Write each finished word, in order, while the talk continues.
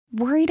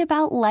Worried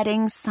about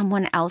letting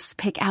someone else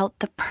pick out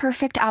the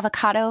perfect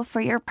avocado for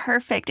your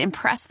perfect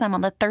impress them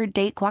on the third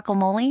date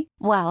guacamole?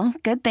 Well,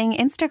 good thing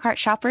Instacart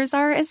shoppers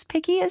are as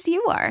picky as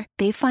you are.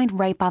 They find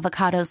ripe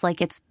avocados like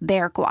it's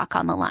their guac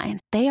on the line.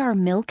 They are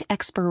milk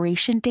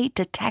expiration date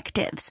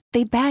detectives.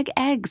 They bag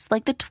eggs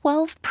like the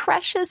 12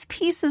 precious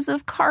pieces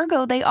of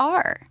cargo they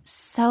are.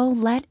 So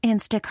let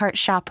Instacart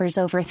shoppers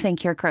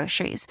overthink your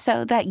groceries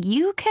so that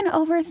you can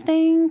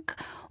overthink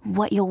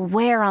what you'll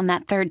wear on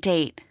that third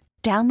date.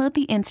 Download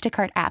the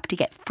Instacart app to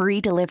get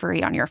free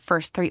delivery on your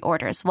first 3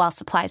 orders while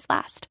supplies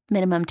last.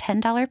 Minimum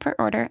 $10 per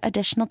order.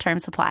 Additional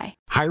terms apply.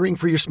 Hiring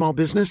for your small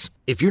business?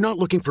 If you're not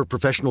looking for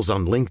professionals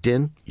on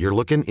LinkedIn, you're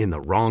looking in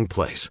the wrong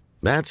place.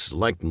 That's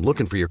like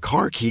looking for your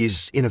car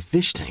keys in a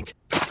fish tank.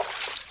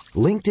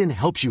 LinkedIn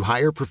helps you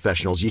hire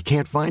professionals you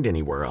can't find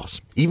anywhere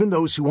else, even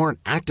those who aren't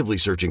actively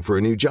searching for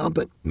a new job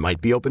but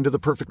might be open to the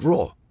perfect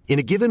role. In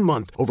a given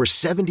month, over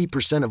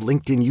 70% of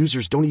LinkedIn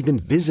users don't even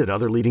visit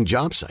other leading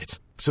job sites.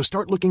 So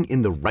start looking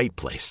in the right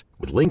place.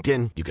 With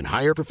LinkedIn, you can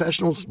hire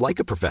professionals like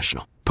a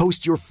professional.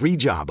 Post your free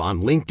job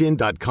on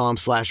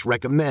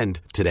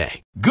linkedin.com/recommend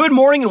today. Good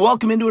morning and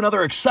welcome into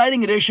another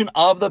exciting edition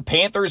of the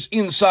Panthers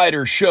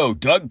Insider Show.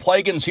 Doug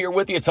Plagens here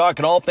with you,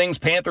 talking all things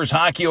Panthers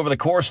hockey over the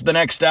course of the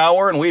next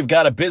hour, and we've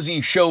got a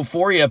busy show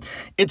for you.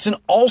 It's an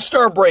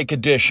All-Star break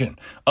edition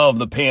of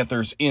the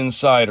Panthers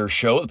Insider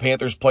Show. The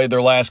Panthers played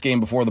their last game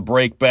before the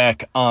break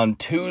back on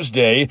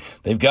Tuesday.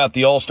 They've got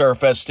the All-Star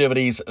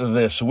festivities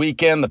this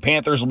weekend. The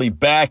Panthers will be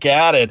back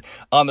at it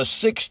on the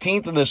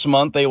 16th of this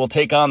month. They will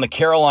take on the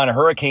Carolina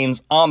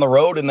Hurricanes on the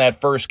road in that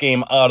first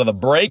game out of the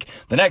break.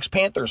 The next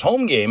Panthers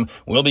home game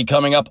will be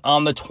coming up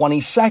on the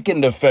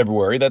 22nd of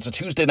February. That's a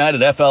Tuesday night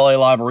at FLA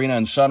Live Arena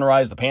in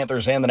Sunrise, the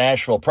Panthers and the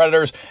Nashville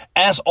Predators.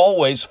 As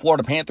always,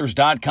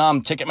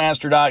 FloridaPanthers.com,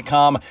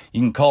 Ticketmaster.com.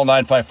 You can call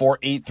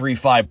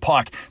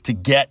 954-835-PUCK to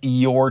get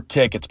your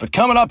tickets. But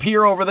coming up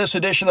here over this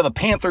edition of the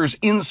Panthers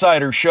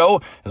Insider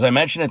Show, as I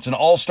mentioned, it's an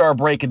All-Star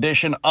break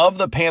edition of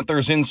the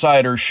Panthers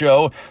Insider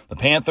Show. The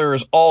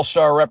Panthers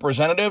All-Star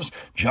representatives,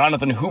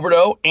 Jonathan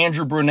Huberdeau,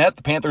 Andrew Brunette,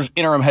 the Panthers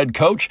interim head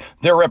coach.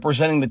 They're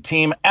representing the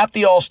team at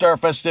the All-Star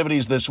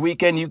festivities this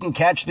weekend. You can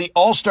catch the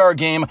All-Star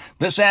game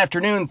this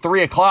afternoon,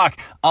 3 o'clock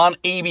on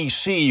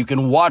ABC. You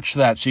can watch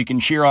that so you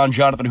can cheer on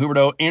Jonathan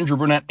Huberdeau, Andrew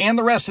Brunette, and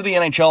the rest of the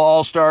NHL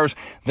All-Stars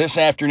this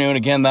afternoon.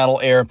 Again, that'll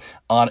air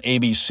on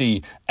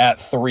ABC at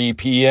 3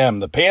 p.m.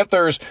 The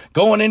Panthers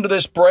going into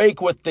this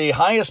break with the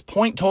highest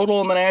point total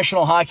in the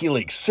National Hockey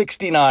League,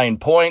 69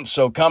 points.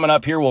 So coming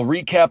up here, we'll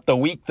recap the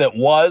week that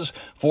was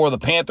for the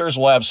Panthers.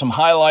 We'll have some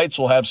highlights.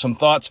 We'll have some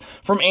thoughts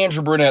from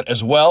Andrew Brunette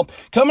as well.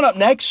 Coming up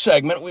next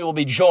segment, we will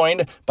be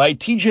joined by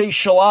TJ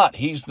Shalat.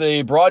 He's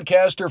the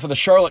broadcaster for the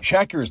Charlotte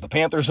Checkers, the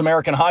Panthers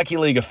American Hockey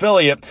League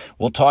affiliate.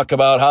 We'll talk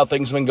about how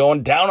things have been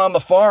going down on the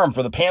farm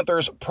for the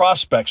Panthers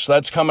prospects. So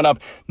that's coming up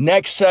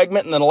next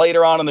segment. And then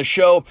later on in the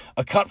show,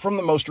 a cut from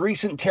the most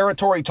recent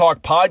Territory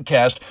Talk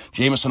podcast.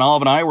 Jameson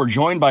Olive and I were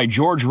joined by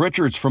George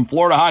Richards from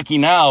Florida Hockey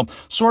Now,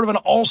 sort of an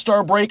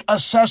All-Star break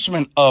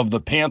assessment of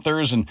the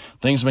Panthers, and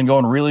things have been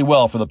going really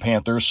well for the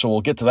Panthers, so we'll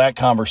get to that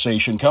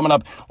conversation coming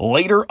up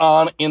later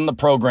on in the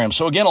program.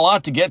 So again, a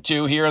lot to get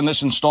to here in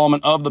this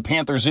installment of the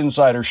Panthers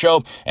Insider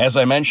Show. As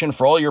I mentioned,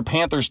 for all your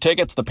Panthers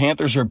tickets, the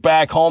Panthers are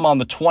back home on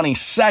the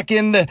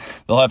 22nd.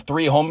 They'll have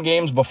 3 home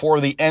games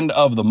before the end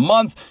of the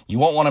month. You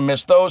won't want to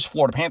miss those.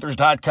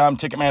 FloridaPanthers.com,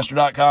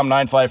 Ticketmaster.com,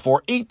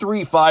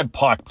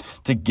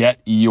 954-835-PUCK to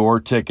get your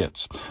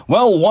tickets.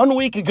 Well, 1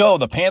 week ago,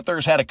 the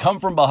Panthers had a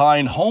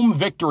come-from-behind home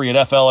victory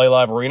at FLA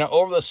Live Arena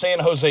over the San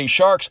Jose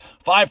Sharks.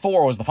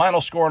 5-4 was the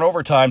final score in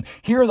overtime.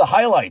 Here are the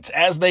highlights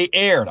as they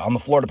aired on the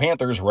Florida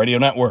Panthers Radio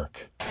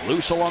Network.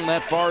 Loose along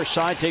that far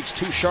side, takes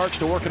 2 Sharks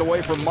to work it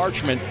away from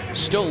Marchment.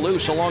 Still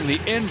loose along the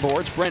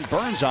inboards. Brent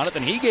Burns on it,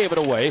 then he gave it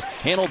away.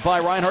 Handled by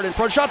Reinhardt in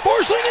front, shot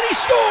Forsling, and he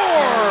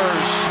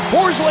scores!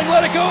 Forsling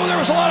let it go. There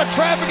was a lot of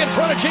traffic in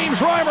front of James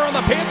Reimer, and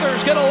the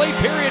Panthers get a late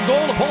period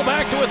goal to pull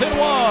back to within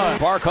 1.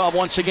 Barkov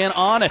once again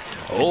on it.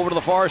 Over to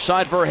the far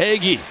side for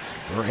Hagee.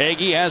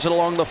 Verhaeghe has it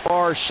along the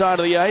far side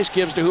of the ice,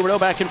 gives to Huberdeau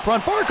back in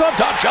front. Barkov,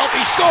 top shelf,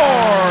 he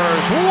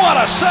scores! What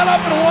a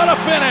setup and what a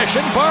finish!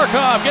 And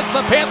Barkov gets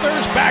the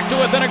Panthers back to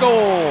within a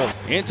goal.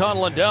 Anton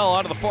Lundell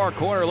out of the far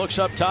corner, looks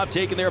up top,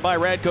 taken there by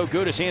Radko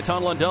Gudas.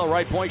 Anton Lundell,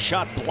 right point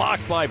shot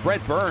blocked by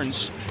Brent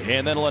Burns.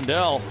 And then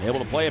Lundell able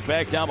to play it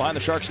back down behind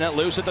the Sharks net,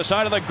 loose at the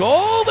side of the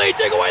goal. They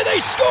dig away, they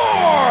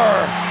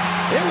score!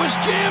 It was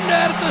jammed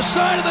at the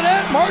side of the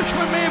net.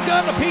 Marchment may have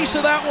gotten a piece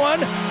of that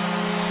one.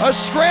 A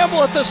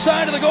scramble at the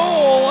side of the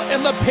goal,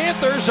 and the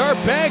Panthers are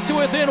back to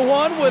within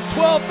 1 with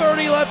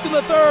 12:30 left in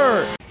the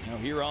third. Now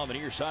here on the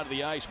near side of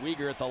the ice,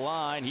 Weegar at the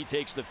line. He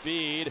takes the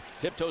feed,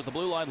 tiptoes the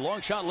blue line,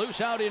 long shot loose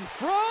out in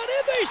front,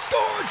 and they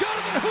score!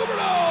 Jonathan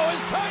Huberdeau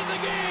has tied the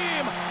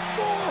game.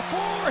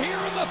 4-4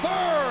 here in the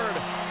third.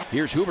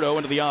 Here's Huberdeau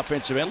into the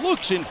offensive end,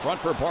 looks in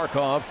front for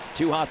Barkov.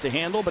 Too hot to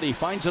handle, but he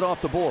finds it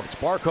off the boards.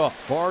 Barkov,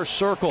 far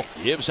circle,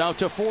 gives out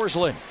to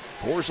Forsling.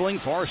 Forsling,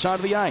 far side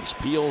of the ice,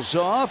 peels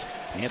off.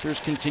 Panthers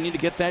continue to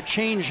get that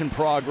change in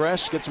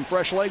progress. Get some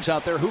fresh legs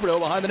out there. Huberdeau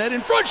behind the net,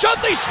 in front,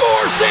 shot, they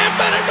score! Sam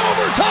Bennett in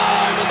overtime!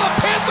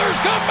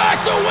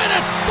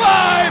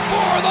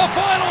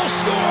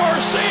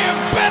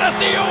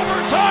 the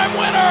overtime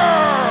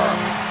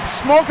winner!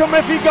 Smoke him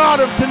if he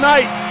got him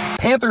tonight.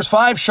 Panthers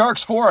 5,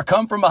 Sharks 4, a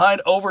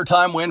come-from-behind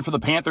overtime win for the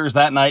Panthers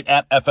that night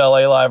at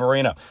FLA Live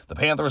Arena. The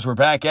Panthers were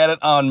back at it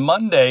on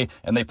Monday,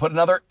 and they put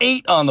another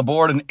 8 on the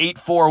board, an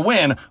 8-4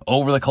 win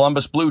over the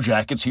Columbus Blue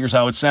Jackets. Here's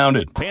how it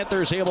sounded.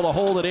 Panthers able to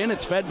hold it in.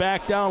 It's fed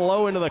back down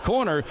low into the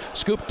corner.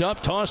 Scooped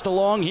up, tossed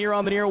along here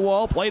on the near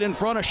wall. Played in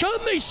front of shot,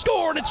 and they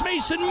score, and it's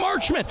Mason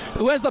Marchment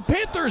who has the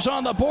Panthers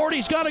on the board.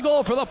 He's got a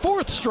goal for the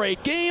 4th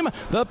straight game.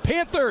 The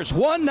Panthers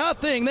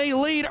 1-0. They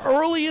lead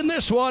early in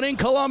this one in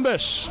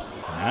Columbus.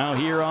 Now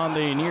here on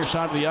the near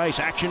side of the ice,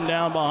 action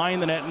down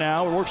behind the net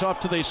now. It works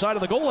off to the side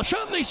of the goal. A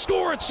shot and they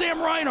score. It's Sam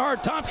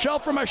Reinhart, top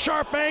shelf from a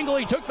sharp angle.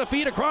 He took the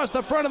feed across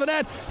the front of the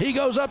net. He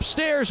goes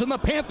upstairs, and the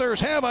Panthers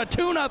have a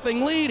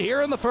 2-0 lead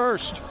here in the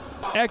first.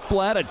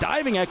 Ekblad, a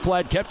diving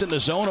Ekblad, kept in the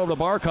zone over to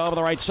Barkov on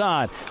the right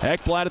side.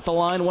 Ekblad at the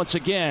line once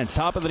again.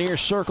 Top of the near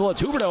circle.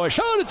 It's Huberdeau. A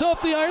shot. It's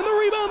off the iron. The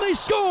rebound. They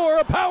score.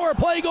 A power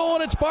play goal,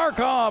 and it's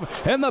Barkov.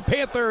 And the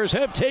Panthers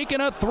have taken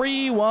a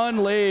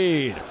 3-1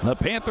 lead. The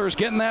Panthers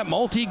getting that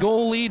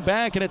multi-goal lead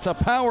back, and it's a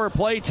power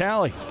play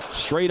tally.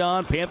 Straight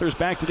on. Panthers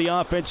back to the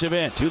offensive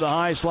end. To the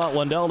high slot.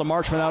 Lundell to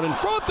Marchment out in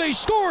front. They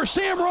score.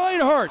 Sam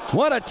Reinhart.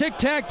 What a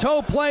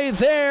tic-tac-toe play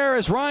there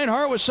as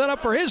Reinhart was set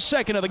up for his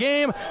second of the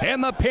game,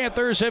 and the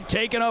Panthers have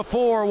taken a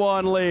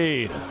 4-1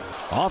 lead.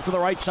 Off to the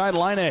right side,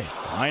 Laine.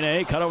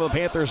 Laine cut over the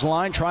Panthers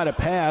line, tried a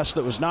pass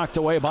that was knocked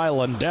away by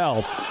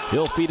Lundell.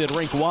 He'll feed it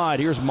rink wide.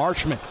 Here's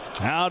Marchment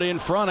out in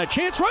front. A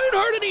chance,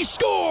 Reinhart, and he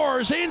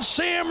scores! And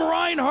Sam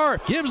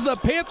Reinhart gives the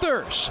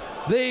Panthers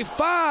the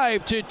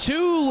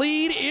 5-2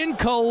 lead in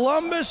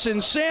Columbus,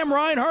 and Sam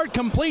Reinhart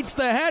completes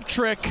the hat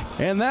trick.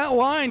 And that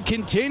line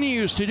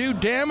continues to do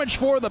damage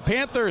for the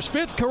Panthers.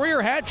 5th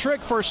career hat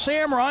trick for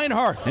Sam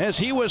Reinhart as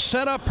he was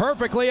set up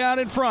perfectly out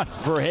in front.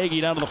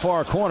 Verhaeghe down to the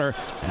far corner.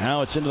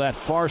 Now it's into that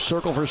far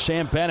circle for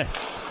Sam Bennett.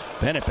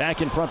 Bennett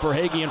back in front for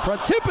Hagee in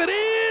front. Tip it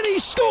in. He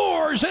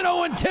scores. And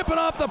Owen Tippett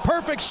off the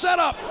perfect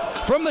setup.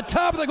 From the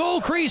top of the goal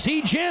crease,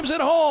 he jams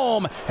it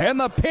home. And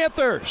the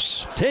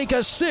Panthers take a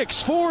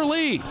 6-4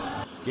 lead.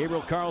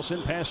 Gabriel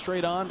Carlson pass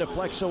straight on,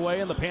 deflects away,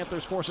 and the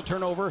Panthers force a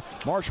turnover.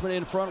 Marchment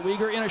in front,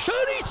 Weegar in a shot,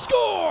 he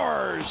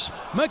scores!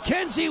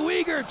 Mackenzie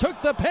Weegar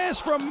took the pass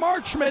from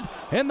Marchment,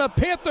 and the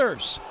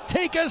Panthers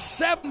take a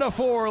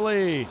 7-4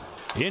 lead.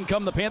 In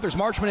come the Panthers,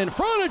 Marchment in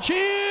front, a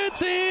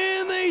chance,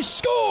 and they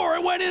score!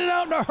 It went in and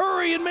out in a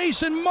hurry, and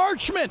Mason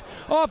Marchment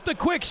off the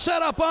quick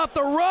setup, off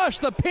the rush.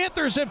 The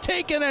Panthers have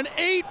taken an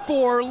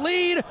 8-4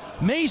 lead.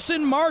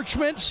 Mason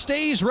Marchment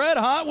stays red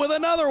hot with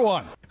another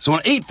one. So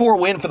an 8-4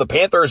 win for the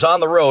Panthers on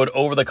the road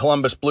over the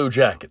Columbus Blue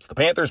Jackets. The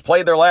Panthers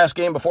played their last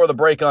game before the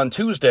break on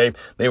Tuesday.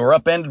 They were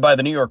upended by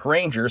the New York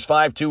Rangers.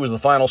 5-2 was the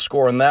final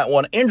score in that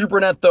one. Andrew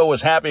Brunette, though,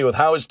 was happy with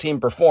how his team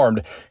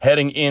performed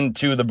heading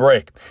into the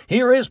break.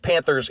 Here is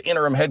Panthers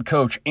interim head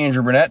coach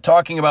Andrew Brunette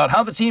talking about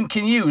how the team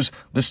can use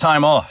this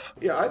time off.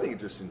 Yeah, I think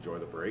just enjoy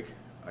the break.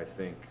 I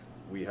think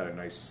we had a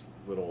nice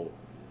little...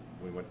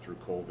 We went through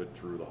COVID,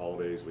 through the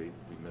holidays. We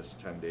missed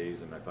 10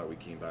 days, and I thought we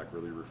came back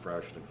really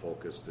refreshed and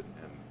focused and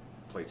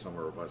played some of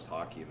our best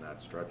hockey in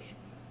that stretch.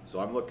 So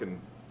I'm looking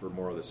for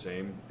more of the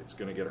same. It's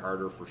going to get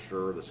harder for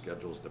sure. The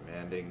schedule's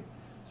demanding.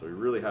 So we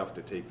really have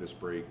to take this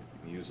break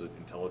and use it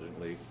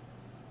intelligently,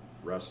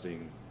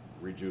 resting,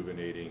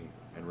 rejuvenating,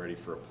 and ready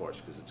for a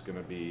push, because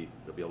it'll be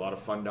a lot of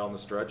fun down the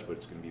stretch, but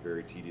it's going to be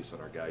very tedious on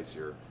our guys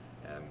here.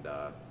 And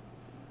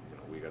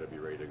we got to be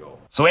ready to go.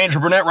 So Andrew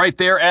Brunette right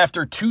there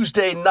after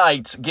Tuesday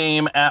night's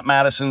game at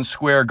Madison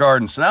Square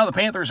Garden. So now the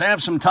Panthers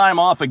have some time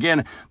off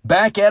again.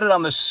 Back at it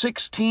on the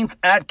 16th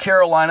at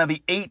Carolina,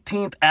 the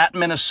 18th at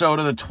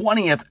Minnesota, the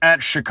 20th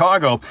at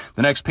Chicago.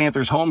 The next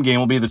Panthers home game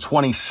will be the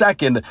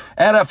 22nd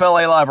at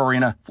FLA Live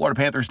Arena.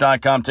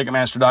 FloridaPanthers.com,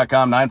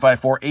 Ticketmaster.com,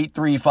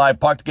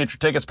 954-835-PUCK to get your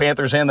tickets.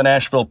 Panthers and the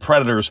Nashville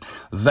Predators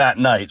that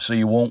night, so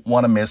you won't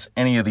want to miss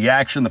any of the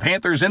action. The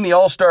Panthers in the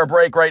All-Star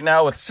break right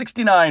now with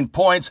 69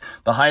 points,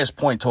 the highest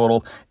point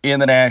total in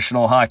the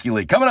National Hockey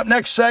League. Coming up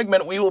next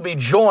segment, we will be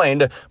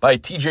joined by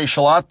TJ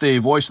Shalat, the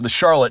voice of the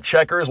Charlotte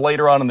Checkers.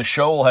 Later on in the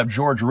show, we'll have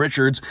George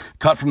Richards,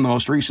 cut from the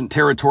most recent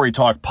Territory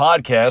Talk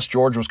podcast.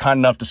 George was kind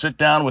enough to sit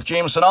down with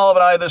Jameson Olive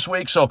and I this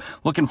week, so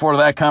looking forward to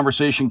that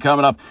conversation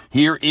coming up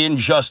here in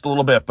just a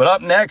little bit. But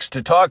up next,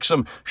 to talk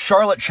some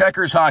Charlotte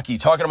Checkers hockey,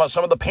 talking about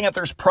some of the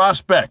Panthers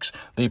prospects,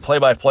 the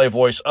play-by-play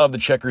voice of the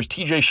Checkers,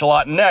 TJ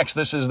Shalat. Next,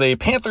 this is the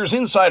Panthers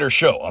Insider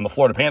Show on the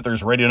Florida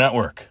Panthers Radio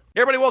Network. Hey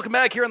everybody, welcome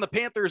back here on the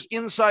Panthers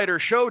Insider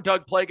Show.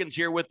 Doug Plagens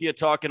here with you,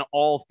 talking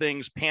all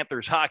things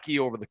Panthers hockey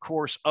over the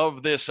course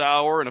of this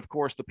hour. And of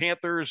course, the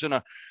Panthers in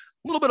a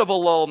little bit of a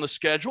lull in the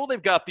schedule. They've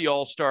got the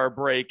All-Star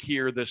break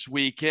here this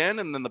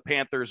weekend, and then the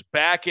Panthers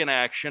back in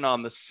action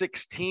on the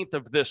 16th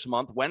of this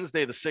month.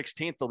 Wednesday the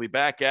 16th, they'll be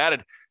back at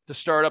it to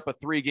start up a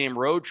 3-game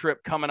road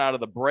trip coming out of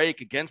the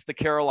break against the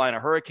Carolina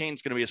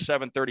Hurricanes. Going to be a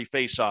 7:30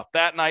 face-off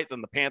that night.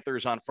 Then the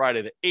Panthers on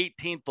Friday the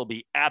 18th will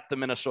be at the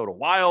Minnesota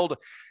Wild.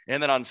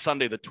 And then on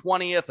Sunday the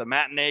 20th, a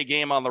matinee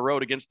game on the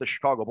road against the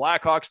Chicago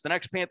Blackhawks. The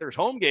next Panthers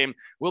home game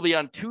will be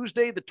on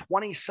Tuesday the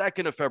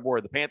 22nd of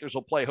February. The Panthers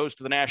will play host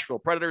to the Nashville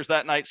Predators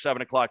that night,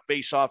 7 o'clock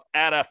face-off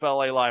at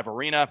FLA Live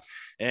Arena.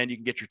 And you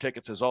can get your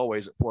tickets, as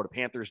always, at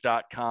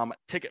FloridaPanthers.com,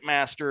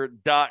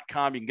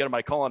 Ticketmaster.com. You can get them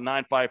by calling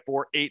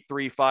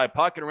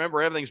 954-835-PUCK. And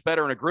remember, everything's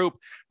better in a group.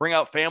 Bring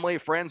out family,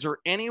 friends, or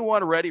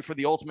anyone ready for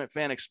the ultimate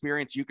fan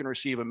experience. You can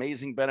receive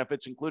amazing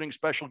benefits, including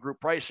special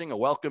group pricing, a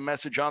welcome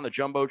message on the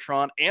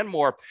Jumbotron, and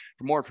more.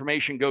 For more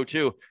information, go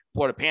to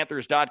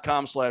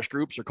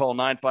FloridaPanthers.com/groups or call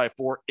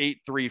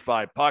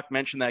 954-835-PUCK.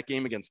 Mention that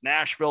game against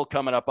Nashville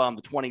coming up on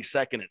the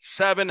 22nd at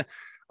 7.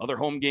 Other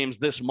home games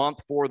this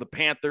month for the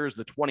Panthers,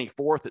 the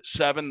 24th at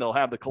 7. They'll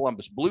have the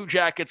Columbus Blue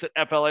Jackets at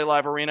FLA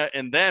Live Arena.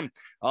 And then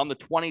on the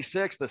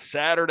 26th, the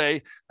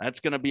Saturday, that's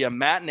going to be a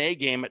matinee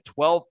game at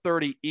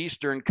 12:30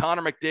 Eastern.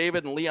 Connor McDavid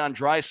and Leon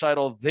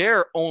Draisaitl,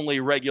 their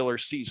only regular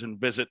season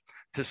visit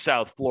to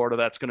South Florida.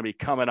 That's going to be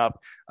coming up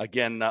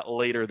again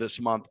later this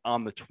month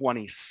on the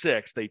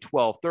 26th, a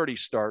 12:30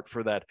 start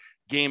for that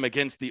game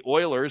against the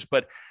Oilers.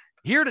 But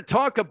here to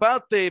talk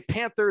about the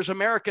Panthers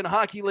American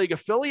Hockey League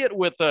affiliate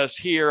with us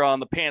here on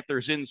the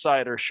Panthers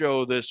Insider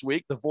Show this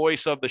week, the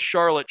voice of the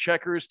Charlotte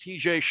Checkers,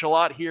 TJ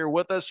Shalott, here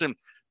with us. And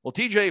well,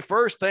 TJ,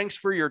 first, thanks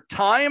for your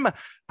time.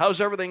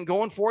 How's everything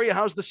going for you?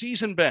 How's the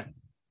season been?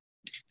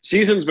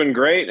 Season's been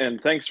great,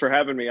 and thanks for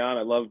having me on.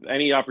 I love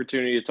any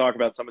opportunity to talk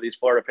about some of these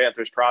Florida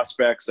Panthers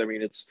prospects. I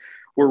mean,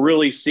 we're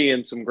really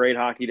seeing some great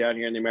hockey down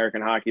here in the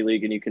American Hockey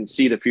League, and you can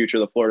see the future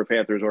of the Florida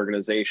Panthers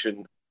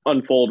organization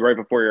unfold right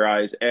before your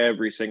eyes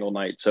every single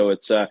night. So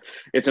it's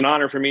an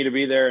honor for me to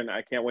be there, and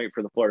I can't wait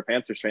for the Florida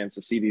Panthers fans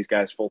to see these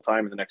guys full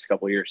time in the next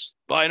couple of years.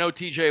 Well, I know,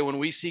 TJ, when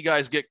we see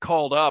guys get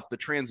called up, the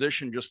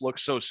transition just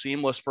looks so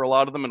seamless for a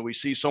lot of them, and we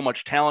see so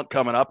much talent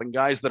coming up and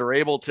guys that are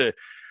able to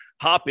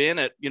hop in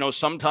at,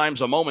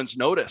 sometimes a moment's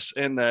notice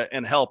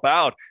and help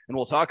out. And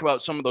we'll talk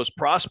about some of those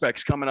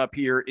prospects coming up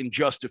here in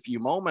just a few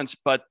moments.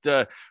 But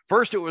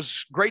first, it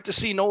was great to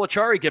see Noel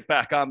Acciari get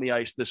back on the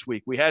ice this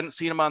week. We hadn't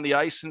seen him on the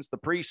ice since the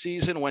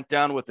preseason, went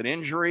down with an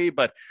injury,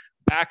 but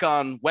back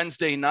on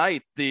Wednesday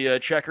night, the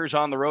Checkers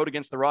on the road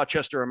against the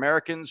Rochester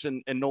Americans,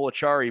 and Noel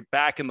Acciari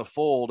back in the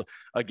fold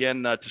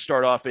again to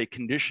start off a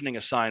conditioning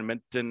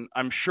assignment. And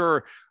I'm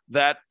sure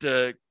that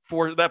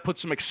that put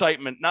some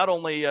excitement, not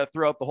only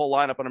throughout the whole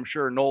lineup, but I'm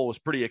sure Noel was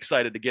pretty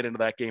excited to get into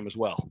that game as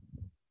well.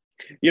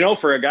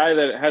 For a guy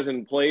that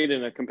hasn't played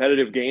in a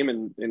competitive game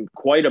in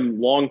quite a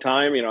long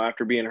time,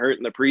 after being hurt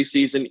in the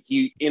preseason,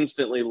 he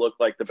instantly looked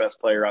like the best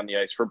player on the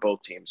ice for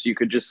both teams. You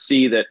could just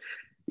see that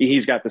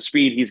he's got the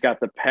speed, he's got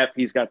the pep,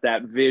 he's got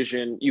that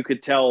vision. You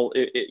could tell,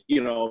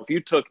 if you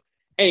took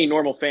any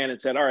normal fan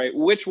and said, all right,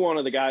 which one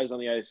of the guys on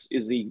the ice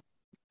is the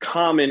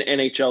common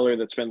NHLer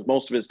that spends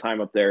most of his time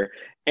up there,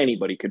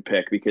 anybody could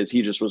pick, because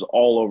he just was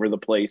all over the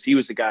place. He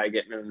was the guy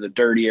getting into the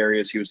dirty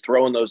areas. He was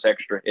throwing those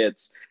extra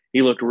hits.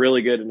 He looked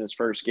really good in his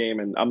first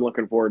game, and I'm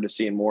looking forward to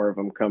seeing more of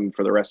him come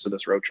for the rest of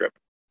this road trip.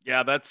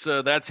 Yeah,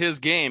 that's his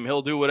game.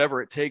 He'll do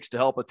whatever it takes to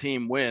help a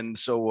team win.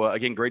 So,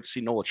 again, great to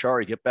see Noel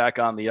Acciari get back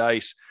on the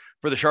ice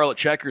for the Charlotte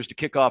Checkers to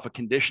kick off a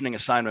conditioning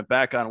assignment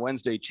back on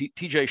Wednesday.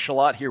 TJ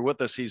Shalott here with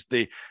us. He's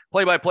the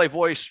play-by-play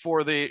voice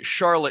for the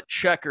Charlotte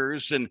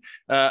Checkers. And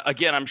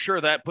again, I'm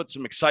sure that put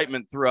some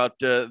excitement throughout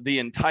the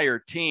entire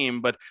team,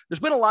 but there's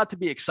been a lot to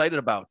be excited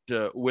about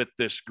with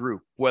this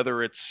group,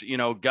 whether it's,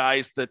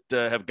 guys that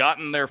have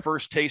gotten their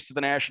first taste of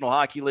the National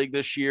Hockey League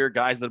this year,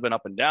 guys that have been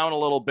up and down a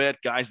little bit,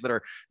 guys that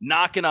are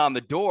knocking on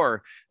the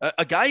door.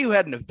 A guy who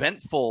had an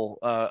eventful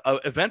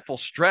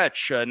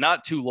stretch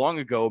not too long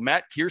ago,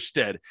 Matt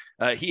Kiersted.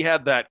 He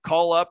had that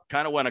call up,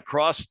 kind of went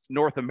across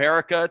North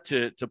America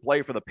to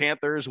play for the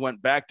Panthers,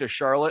 went back to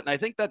Charlotte. And I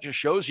think that just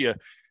shows you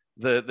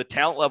the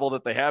talent level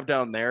that they have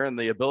down there and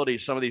the ability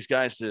of some of these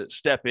guys to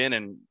step in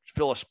and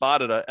fill a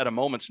spot at a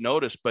moment's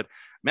notice. But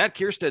Matt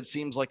Kiersted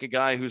seems like a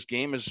guy whose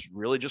game has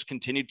really just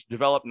continued to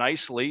develop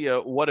nicely.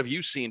 What have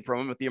you seen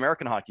from him at the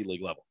American Hockey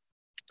League level?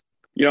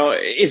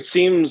 It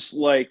seems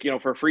like,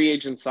 for a free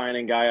agent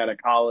signing guy out of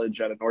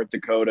college, out of North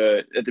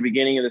Dakota, at the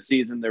beginning of the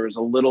season, there was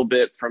a little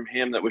bit from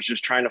him that was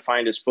just trying to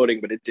find his footing,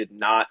 but it did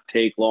not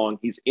take long.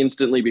 He's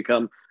instantly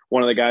become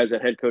one of the guys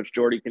that head coach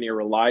Jordy Kinnear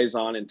relies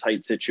on in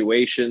tight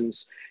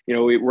situations.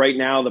 Right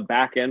now, the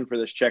back end for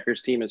this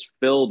Checkers team is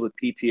filled with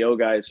PTO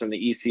guys from the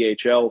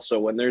ECHL.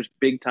 So when there's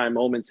big time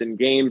moments in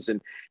games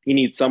and he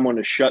needs someone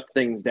to shut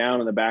things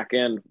down in the back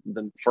end,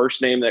 the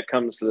first name that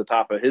comes to the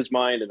top of his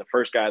mind and the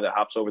first guy that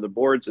hops over the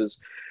boards is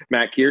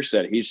Matt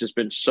Kiersted. He's just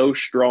been so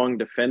strong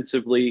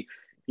defensively.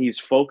 He's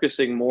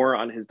focusing more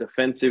on his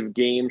defensive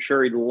game.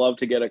 Sure, he'd love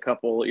to get a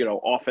couple,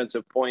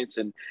 offensive points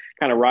and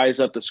kind of rise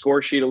up the score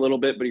sheet a little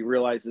bit, but he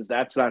realizes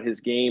that's not his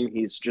game.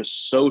 He's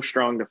just so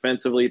strong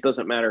defensively. It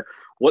doesn't matter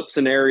what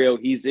scenario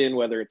he's in,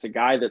 whether it's a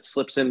guy that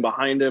slips in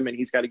behind him and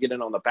he's got to get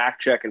in on the back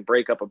check and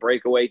break up a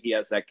breakaway. He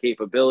has that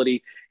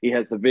capability. He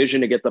has the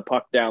vision to get the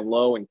puck down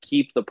low and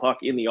keep the puck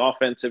in the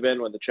offensive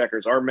end when the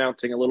Checkers are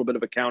mounting a little bit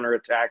of a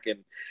counterattack. And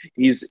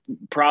he's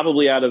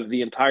probably, out of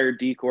the entire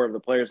decor of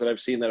the players that I've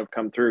seen that have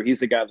come through,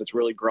 he's the guy that's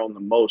really grown the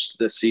most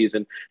this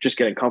season, just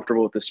getting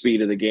comfortable with the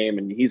speed of the game.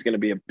 And he's going to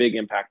be a big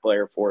impact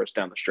player for us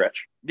down the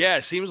stretch. Yeah,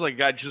 it seems like a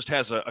guy just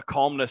has a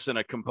calmness and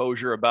a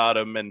composure about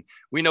him. And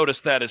we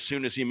noticed that as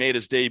soon as he made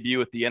his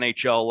debut at the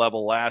NHL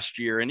level last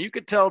year. And you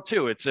could tell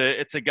too, it's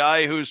a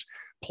guy who's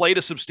played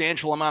a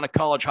substantial amount of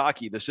college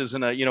hockey. This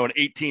isn't an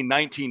 18,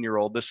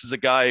 19-year-old. This is a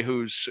guy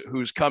who's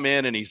come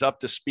in and he's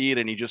up to speed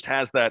and he just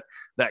has that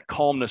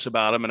calmness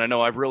about him. And I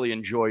know I've really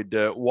enjoyed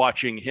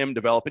watching him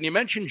develop. And you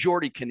mentioned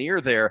Jordy Kinnear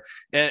there,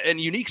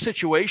 and unique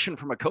situation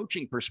from a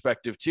coaching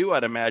perspective too,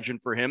 I'd imagine,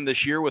 for him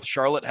this year, with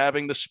Charlotte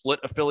having the split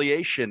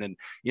affiliation and,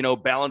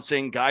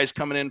 balancing guys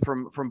coming in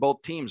from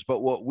both teams. But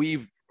what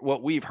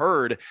we've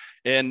heard,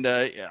 and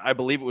I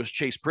believe it was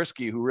Chase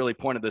Prisky who really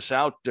pointed this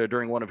out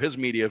during one of his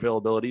media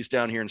availabilities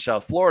down here in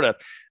South Florida.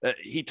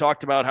 He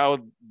talked about how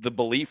the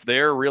belief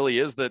there really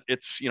is that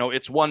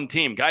it's one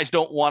team. Guys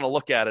don't want to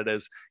look at it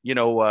as, you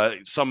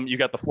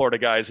got the Florida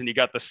guys and you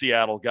got the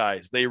Seattle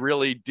guys. They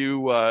really do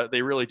want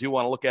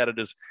to look at it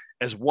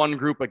as one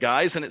group of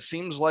guys. And it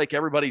seems like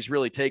everybody's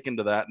really taken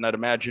to that. And I'd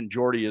imagine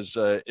Jordy is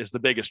the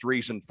biggest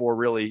reason for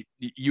really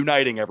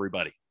uniting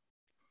everybody.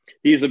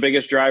 He's the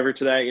biggest driver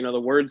to that. The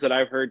words that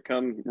I've heard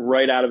come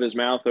right out of his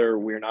mouth are,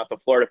 we're not the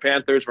Florida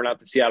Panthers, we're not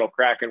the Seattle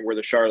Kraken, we're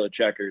the Charlotte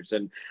Checkers.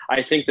 And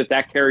I think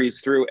that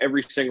carries through.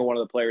 Every single one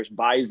of the players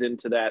buys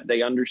into that.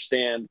 They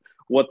understand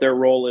what their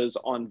role is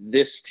on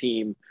this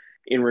team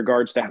in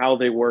regards to how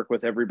they work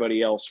with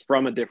everybody else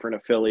from a different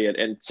affiliate.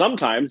 And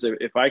sometimes,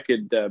 if I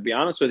could be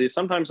honest with you,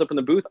 sometimes up in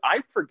the booth,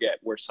 I forget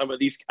where some of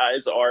these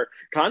guys are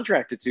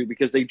contracted to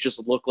because they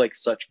just look like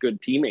such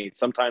good teammates.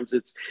 Sometimes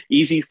it's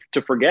easy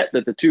to forget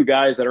that the two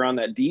guys that are on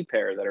that D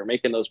pair that are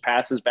making those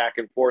passes back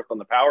and forth on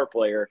the power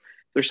player,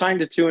 they're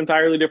signed to two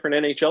entirely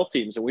different NHL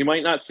teams. And we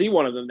might not see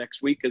one of them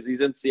next week because he's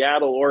in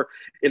Seattle, or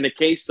in the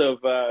case of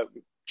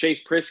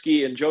Chase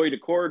Prisky and Joey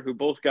Daccord, who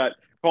both got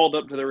called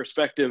up to their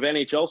respective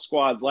NHL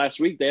squads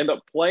last week. They end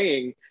up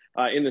playing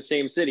in the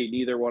same city.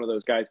 Neither one of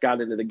those guys got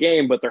into the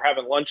game, but they're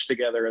having lunch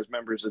together as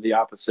members of the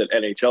opposite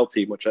NHL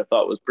team, which I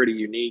thought was pretty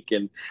unique.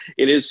 And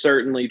it is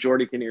certainly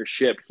Jordy Kinnear's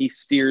ship. He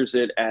steers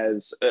it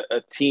as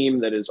a team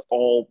that is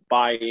all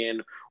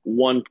buy-in,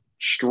 one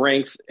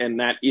strength, and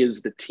that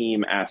is the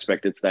team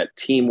aspect. It's that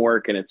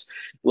teamwork, and it's,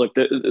 look,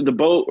 the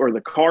boat or the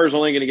car is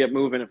only going to get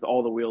moving if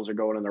all the wheels are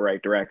going in the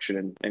right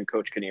direction, and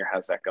Coach Kinnear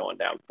has that going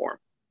down for him.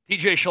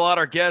 TJ Shalott,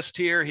 our guest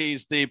here.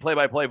 He's the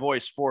play-by-play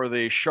voice for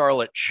the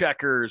Charlotte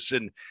Checkers.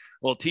 And,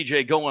 well,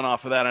 TJ, going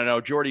off of that, I know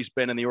Jordy's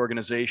been in the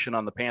organization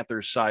on the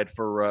Panthers side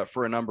for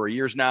a number of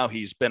years now.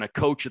 He's been a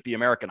coach at the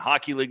American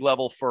Hockey League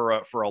level for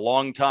a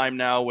long time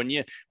now. When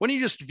you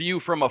just view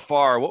from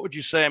afar, what would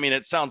you say? I mean,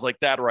 it sounds like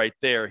that right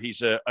there.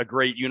 He's a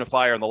great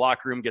unifier in the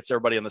locker room, gets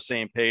everybody on the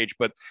same page.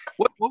 But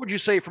what would you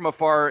say from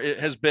afar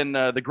has been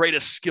the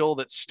greatest skill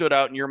that stood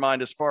out in your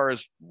mind as far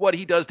as what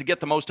he does to get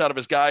the most out of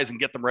his guys and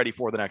get them ready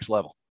for the next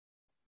level?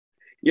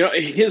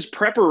 His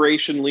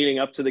preparation leading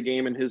up to the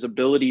game and his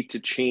ability to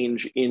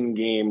change in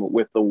game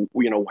with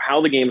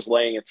how the game's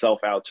laying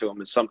itself out to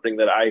him is something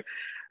that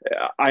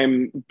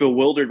I'm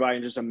bewildered by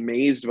and just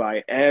amazed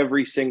by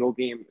every single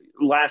game.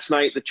 Last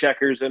night, the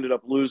Checkers ended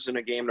up losing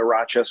a game to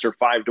Rochester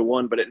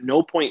 5-1, but at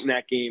no point in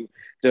that game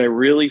did I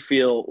really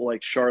feel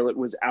like Charlotte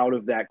was out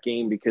of that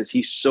game, because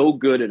he's so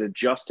good at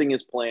adjusting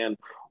his plan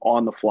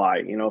on the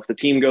fly. If the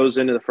team goes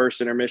into the first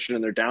intermission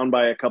and they're down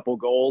by a couple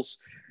goals,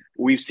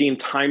 we've seen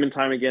time and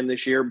time again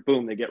this year,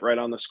 boom, they get right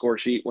on the score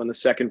sheet when the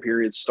second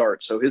period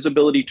starts. So his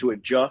ability to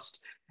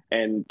adjust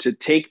and to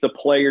take the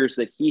players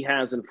that he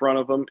has in front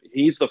of him,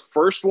 he's the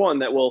first one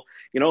that will,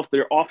 if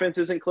their offense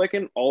isn't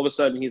clicking, all of a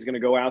sudden he's going to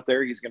go out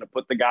there, he's going to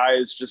put the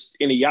guys just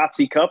in a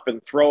Yahtzee cup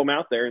and throw them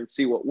out there and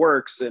see what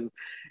works. And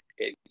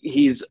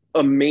he's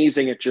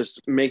amazing at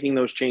just making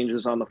those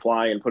changes on the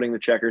fly and putting the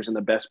Checkers in the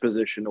best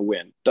position to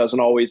win. Doesn't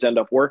always end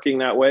up working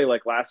that way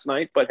like last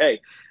night, but hey,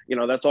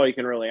 that's all you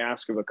can really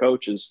ask of a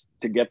coach, is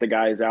to get the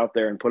guys out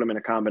there and put them in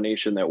a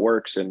combination that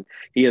works. And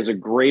he has a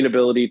great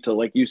ability to,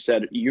 like you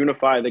said,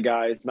 unify the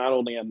guys, not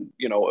only on,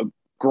 a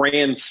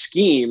grand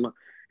scheme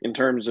in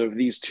terms of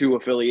these two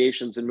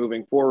affiliations and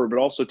moving forward, but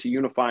also to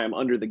unify them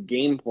under the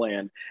game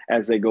plan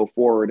as they go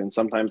forward. And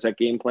sometimes that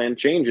game plan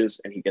changes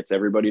and he gets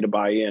everybody to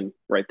buy in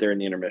right there in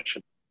the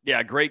intermission.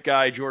 Yeah, great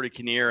guy, Jordy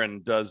Kinnear,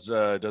 and does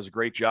a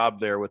great job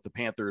there with the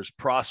Panthers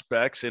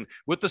prospects and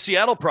with the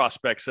Seattle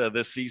prospects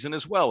this season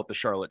as well, with the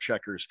Charlotte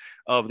Checkers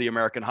of the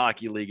American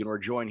Hockey League. And we're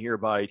joined here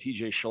by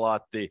TJ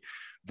Shalott, the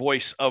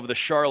voice of the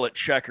Charlotte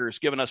Checkers,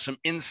 giving us some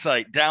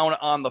insight down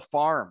on the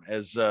farm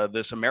as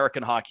this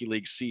American Hockey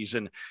League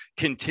season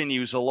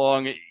continues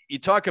along. You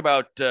talk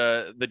about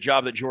the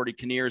job that Jordy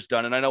Kinnear's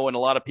done, and I know when a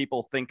lot of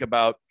people think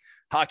about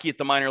hockey at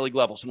the minor league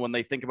levels. And when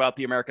they think about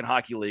the American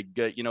Hockey League,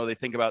 they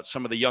think about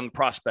some of the young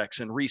prospects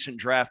and recent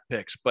draft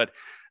picks. But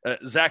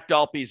Zach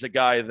Dalpe is a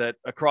guy that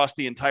across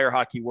the entire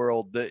hockey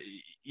world,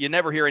 you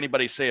never hear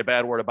anybody say a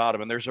bad word about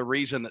him. And there's a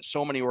reason that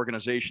so many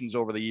organizations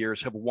over the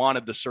years have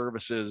wanted the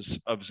services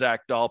of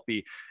Zach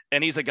Dalpe.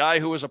 And he's a guy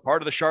who was a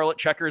part of the Charlotte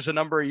Checkers a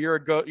number of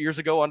years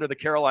ago under the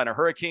Carolina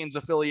Hurricanes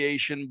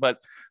affiliation. But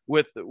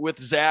with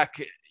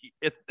Zach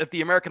at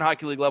the American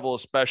Hockey League level,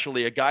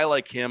 especially, a guy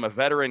like him, a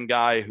veteran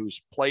guy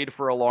who's played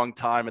for a long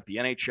time at the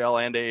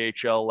NHL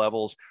and AHL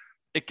levels,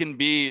 it can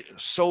be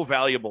so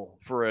valuable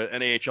for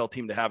an AHL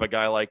team to have a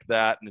guy like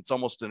that. And it's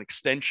almost an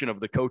extension of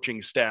the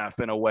coaching staff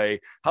in a way.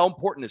 How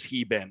important has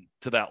he been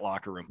to that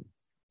locker room?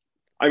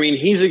 I mean,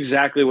 he's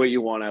exactly what you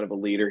want out of a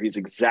leader. He's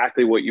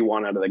exactly what you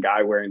want out of the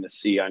guy wearing the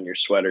C on your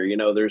sweater.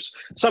 There's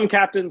some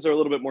captains are a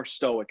little bit more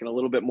stoic and a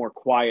little bit more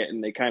quiet,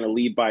 and they kind of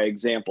lead by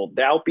example.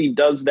 Dalpe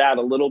does that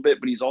a little bit,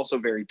 but he's also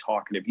very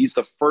talkative. He's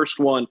the first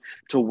one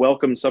to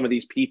welcome some of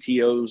these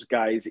PTOs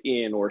guys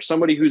in, or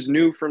somebody who's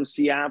new from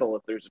Seattle.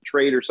 If there's a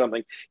trade or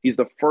something, he's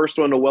the first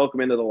one to welcome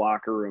into the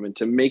locker room and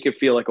to make it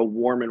feel like a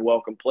warm and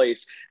welcome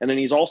place. And then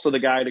he's also the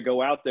guy to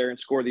go out there and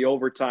score the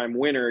overtime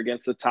winner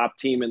against the top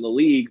team in the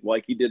league,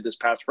 like he did this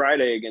past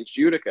Friday against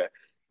Utica.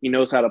 He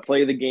knows how to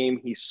play the game.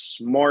 He's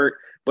smart,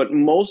 but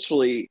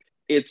mostly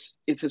it's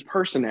his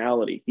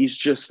personality. He's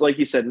just, like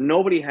you said,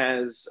 nobody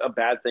has a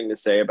bad thing to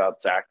say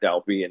about Zach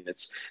Dalpe, and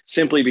it's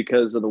simply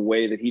because of the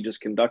way that he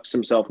just conducts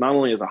himself, not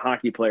only as a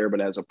hockey player,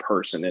 but as a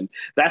person. And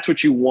that's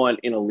what you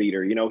want in a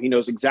leader. He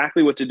knows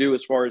exactly what to do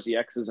as far as the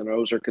X's and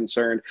O's are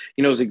concerned.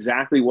 He knows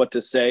exactly what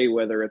to say,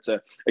 whether it's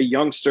a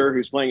youngster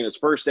who's playing in his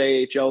first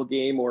AHL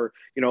game, or,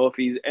 if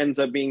he ends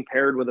up being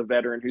paired with a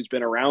veteran who's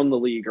been around the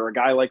league, or a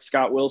guy like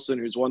Scott Wilson,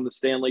 who's won the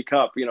Stanley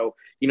Cup.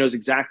 He knows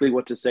exactly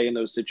what to say in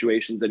those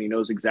situations, and he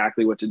knows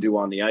exactly what to do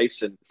on the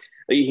ice. And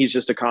he's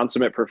just a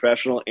consummate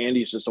professional, and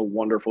he's just a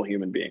wonderful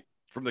human being.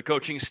 From the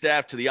coaching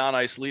staff to the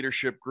on-ice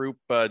leadership group,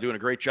 doing a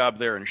great job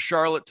there in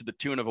Charlotte to the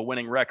tune of a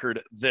winning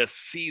record this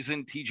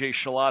season. TJ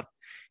Shalott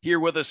here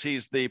with us.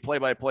 He's the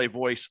play-by-play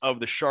voice of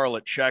the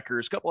Charlotte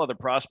Checkers. A couple other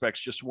prospects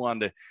just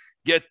wanted to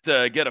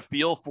get a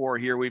feel for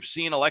here. We've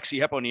seen Aleksi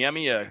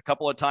Heponiemi a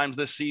couple of times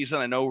this season.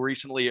 I know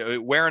recently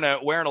wearing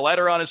a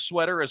letter on his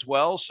sweater as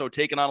well, so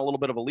taking on a little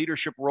bit of a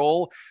leadership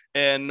role.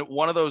 And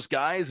one of those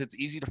guys, it's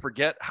easy to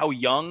forget how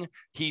young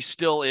he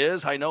still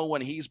is. I know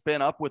when he's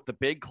been up with the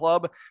big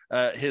club,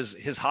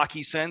 his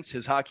hockey sense,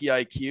 his hockey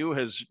IQ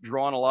has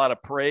drawn a lot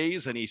of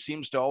praise, and he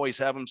seems to always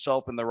have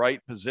himself in the right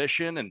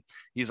position. And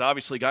he's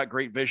obviously got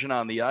great vision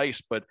on the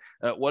ice. But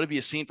what have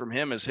you seen from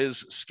him as his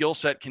skill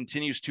set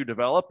continues to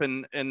develop?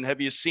 And have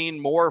you seen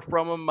more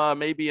from him,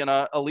 maybe in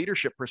a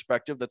leadership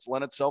perspective that's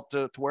lent itself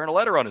to wearing a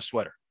letter on his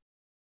sweater?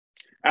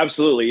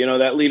 Absolutely.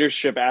 That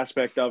leadership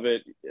aspect of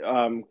it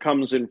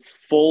comes in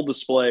full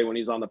display when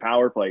he's on the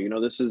power play.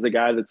 This is the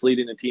guy that's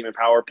leading the team in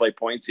power play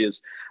points. He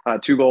has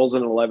 2 goals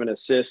and 11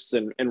 assists.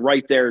 And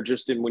right there,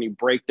 just when you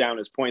break down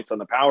his points on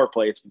the power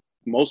play, it's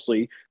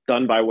mostly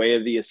done by way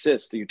of the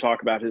assist. You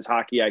talk about his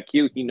hockey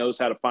IQ. He knows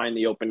how to find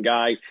the open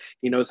guy.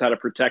 He knows how to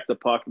protect the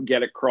puck,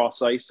 get it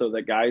cross ice so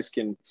that guys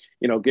can,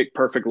 get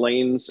perfect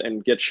lanes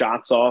and get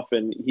shots off.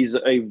 And he's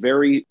a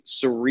very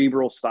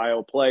cerebral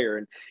style player.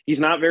 And he's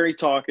not very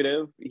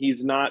talkative.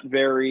 He's not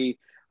very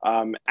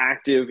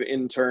active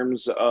in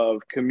terms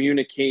of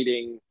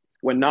communicating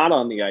when not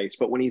on the ice.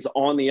 But when he's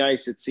on the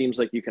ice, it seems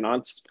like you can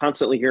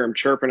constantly hear him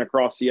chirping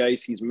across the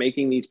ice. He's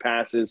making these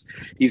passes.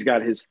 He's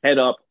got his head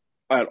up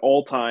at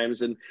all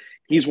times. And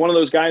he's one of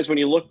those guys, when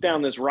you look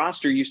down this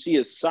roster, you see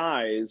his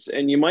size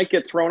and you might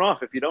get thrown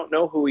off. If you don't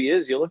know who he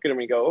is, you look at him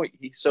and go, oh,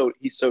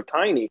 he's so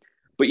tiny,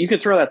 but you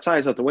can throw that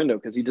size out the window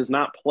because he does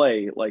not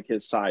play like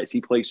his size. He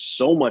plays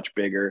so much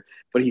bigger,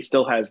 but he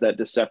still has that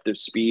deceptive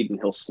speed, and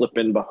he'll slip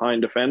in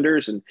behind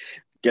defenders and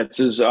gets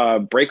his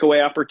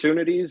breakaway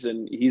opportunities.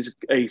 And he's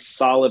a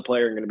solid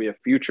player and going to be a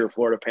future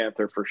Florida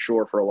Panther for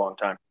sure for a long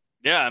time.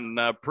 Yeah, and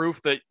proof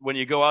that when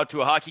you go out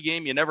to a hockey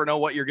game, you never know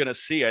what you're going to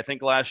see. I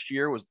think last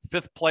year was the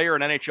 5th player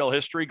in NHL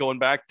history, going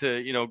back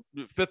to,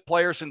 5th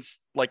player since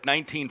like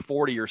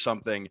 1940 or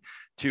something,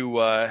 to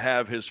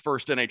have his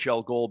first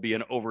NHL goal be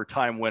an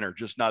overtime winner.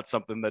 Just not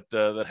something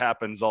that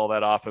happens all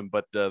that often.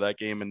 But that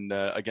game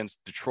against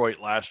Detroit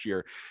last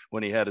year,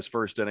 when he had his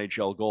first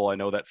NHL goal, I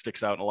know that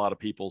sticks out in a lot of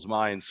people's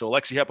minds. So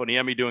Aleksi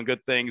Heponiemi doing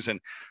good things, and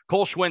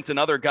Cole Schwindt,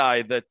 another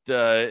guy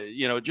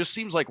that just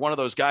seems like one of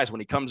those guys when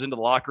he comes into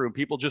the locker room,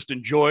 people just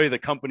enjoy the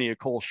company of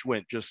Cole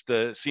Schwindt. Just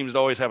seems to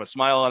always have a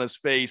smile on his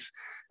face.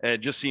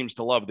 Just seems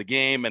to love the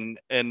game,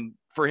 and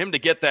for him to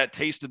get that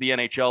taste of the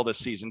NHL this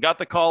season, got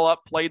the call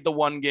up, played the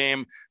one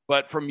game,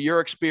 but from your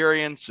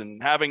experience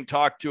and having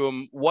talked to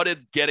him, what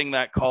did getting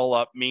that call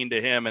up mean to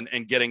him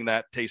and getting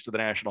that taste of the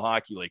National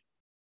Hockey League?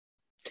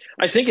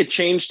 I think it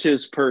changed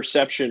his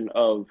perception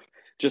of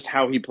just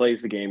how he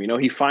plays the game.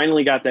 He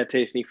finally got that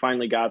taste and he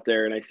finally got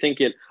there. And I think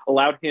it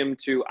allowed him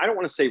to, I don't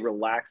want to say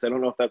relax, I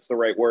don't know if that's the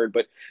right word,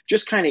 but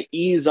just kind of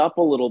ease up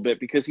a little bit,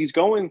 because he's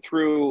going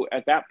through,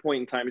 at that point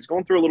in time, he's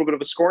going through a little bit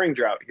of a scoring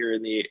drought here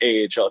in the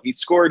AHL. He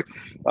scored,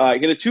 he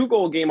had a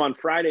 2-goal game on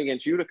Friday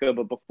against Utica,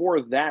 but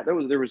before that, there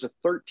was a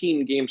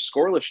 13-game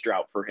scoreless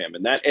drought for him.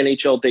 And that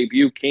NHL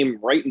debut came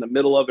right in the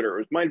middle of it, or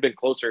it might have been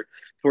closer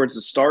towards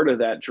the start of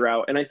that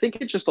drought. And I think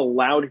it just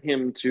allowed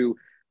him to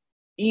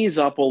ease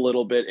up a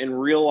little bit and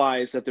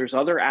realize that there's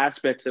other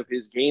aspects of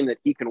his game that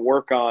he can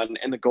work on,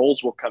 and the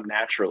goals will come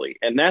naturally.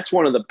 And that's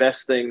one of the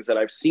best things that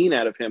I've seen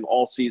out of him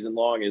all season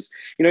long is,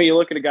 you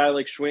look at a guy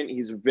like Schwindt,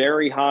 he's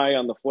very high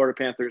on the Florida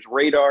Panthers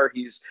radar.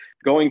 He's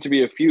going to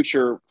be a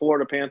future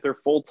Florida Panther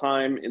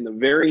full-time in the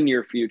very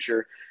near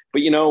future.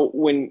 But,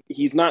 when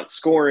he's not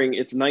scoring,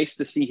 it's nice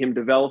to see him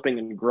developing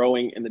and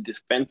growing in the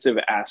defensive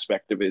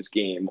aspect of his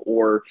game.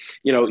 Or,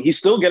 he's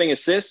still getting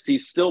assists.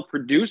 He's still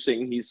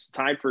producing. He's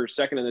tied for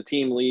second in the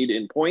team lead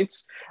in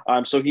points.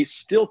 So he's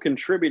still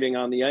contributing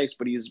on the ice,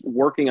 but he's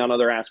working on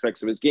other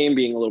aspects of his game,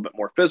 being a little bit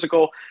more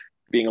physical,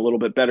 being a little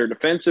bit better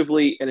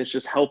defensively. And it's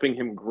just helping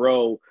him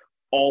grow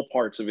all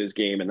parts of his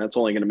game. And that's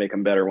only going to make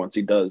him better once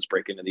he does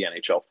break into the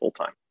NHL full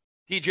time.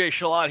 TJ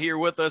Shalott here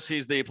with us.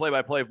 He's the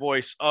play-by-play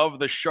voice of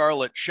the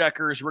Charlotte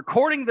Checkers.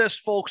 Recording this,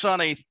 folks, on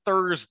a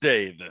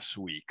Thursday this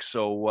week.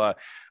 So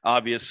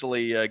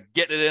obviously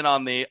getting it in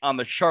on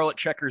the Charlotte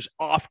Checkers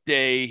off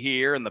day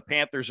here. And the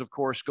Panthers, of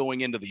course,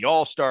 going into the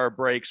All-Star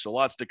break. So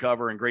lots to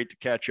cover and great to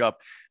catch up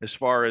as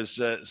far as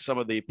some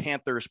of the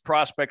Panthers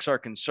prospects are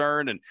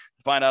concerned, and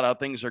find out how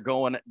things are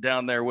going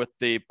down there with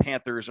the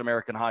Panthers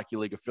American Hockey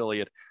League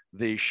affiliate,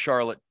 the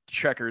Charlotte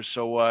Checkers.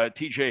 So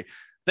TJ,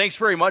 thanks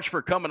very much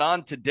for coming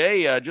on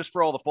today. Just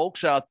for all the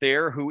folks out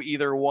there who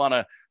either want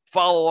to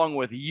follow along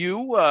with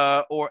you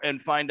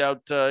and find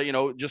out,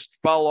 just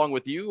follow along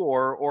with you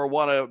or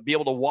want to be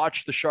able to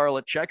watch the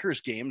Charlotte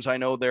Checkers games. I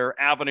know there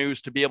are avenues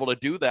to be able to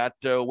do that.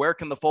 Where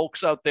can the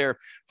folks out there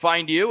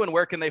find you, and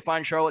where can they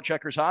find Charlotte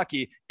Checkers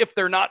hockey if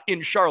they're not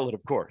in Charlotte,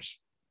 of course?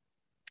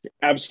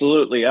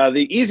 Absolutely.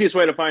 The easiest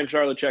way to find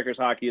Charlotte Checkers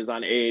hockey is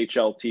on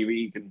AHL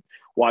TV. You can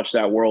watch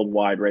that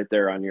worldwide right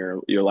there on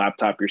your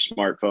laptop, your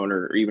smartphone,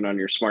 or even on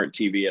your smart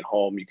TV at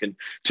home. You can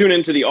tune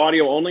into the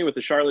audio only with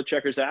the Charlotte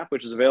Checkers app,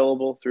 which is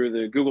available through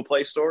the Google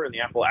Play Store and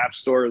the Apple App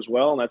Store as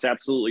well. And that's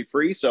absolutely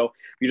free. So if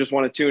you just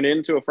want to tune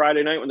in to a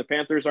Friday night when the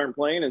Panthers aren't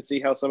playing and see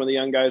how some of the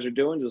young guys are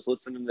doing, just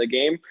listen to the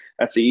game.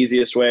 That's the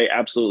easiest way,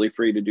 absolutely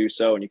free to do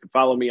so. And you can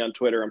follow me on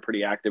Twitter. I'm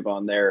pretty active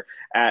on there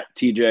at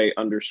TJ_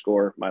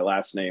 my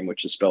last name,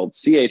 which is spelled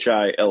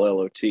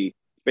CHILLOT.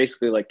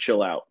 Basically like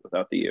chill out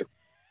without the U.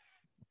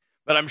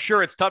 But I'm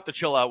sure it's tough to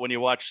chill out when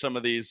you watch some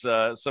of these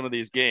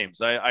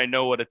games. I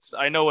know what it's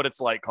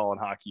like calling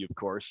hockey, of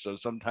course. So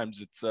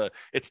sometimes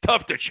it's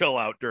tough to chill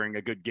out during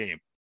a good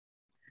game.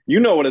 You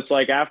know what it's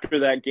like after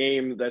that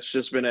game that's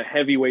just been a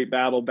heavyweight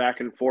battle back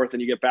and forth, and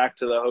you get back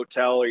to the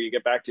hotel or you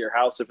get back to your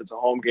house if it's a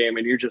home game,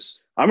 and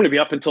I'm going to be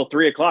up until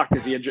 3:00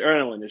 because the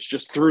adrenaline is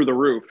just through the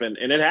roof, and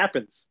it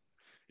happens.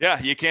 Yeah,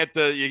 you can't.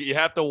 You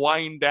have to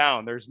wind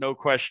down. There's no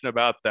question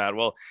about that.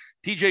 Well,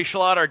 TJ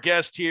Shalott, our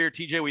guest here.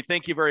 TJ, we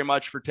thank you very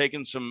much for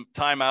taking some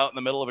time out in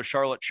the middle of a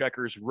Charlotte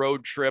Checkers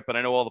road trip, and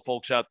I know all the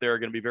folks out there are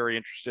going to be very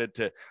interested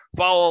to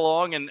follow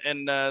along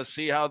and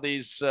see how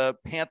these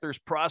Panthers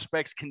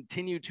prospects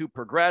continue to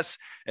progress,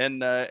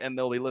 and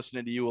they'll be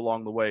listening to you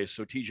along the way.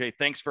 So, TJ,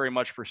 thanks very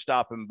much for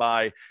stopping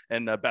by,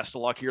 and best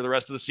of luck here the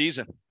rest of the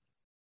season.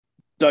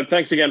 Doug,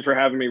 thanks again for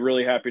having me.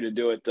 Really happy to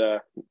do it.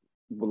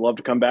 Would love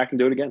to come back and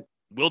do it again.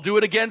 We'll do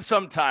it again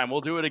sometime.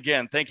 We'll do it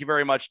again. Thank you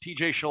very much.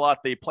 TJ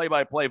Shalott, the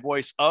play-by-play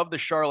voice of the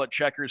Charlotte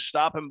Checkers,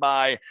 stopping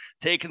by,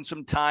 taking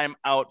some time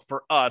out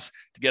for us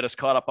to get us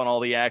caught up on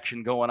all the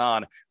action going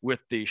on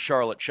with the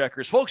Charlotte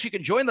Checkers. Folks, you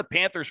can join the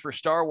Panthers for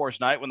Star Wars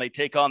night when they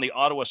take on the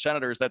Ottawa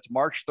Senators. That's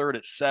March 3rd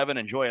at 7.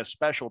 Enjoy a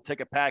special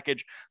ticket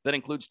package that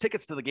includes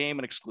tickets to the game,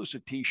 an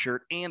exclusive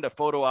T-shirt, and a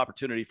photo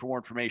opportunity. For more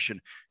information,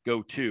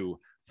 go to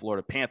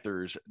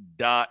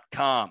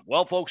FloridaPanthers.com.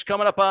 Well, folks,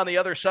 coming up on the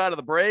other side of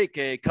the break,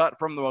 a cut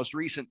from the most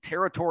recent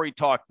Territory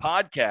Talk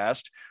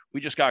podcast. We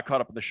just got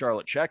caught up with the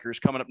Charlotte Checkers.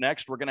 Coming up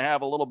next, we're going to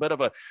have a little bit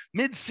of a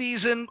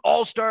mid-season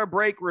all-star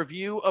break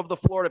review of the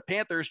Florida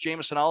Panthers.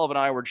 Jameson Olive and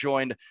I were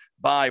joined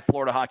by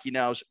Florida Hockey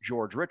Now's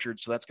George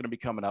Richards, so that's going to be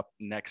coming up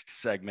next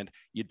segment.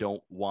 You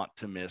don't want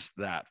to miss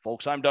that.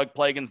 Folks, I'm Doug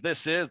Plagans.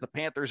 This is the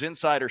Panthers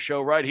Insider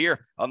Show right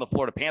here on the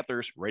Florida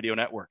Panthers Radio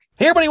Network.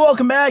 Hey, everybody,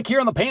 welcome back here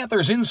on the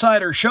Panthers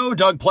Insider Show.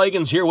 Doug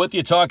Plagans here with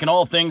you, talking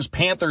all things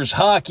Panthers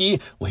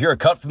hockey. We'll hear a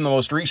cut from the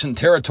most recent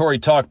Territory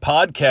Talk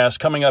podcast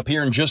coming up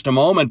here in just a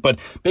moment, but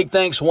big Big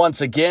thanks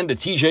once again to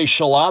TJ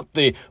Shalott,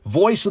 the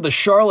voice of the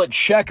Charlotte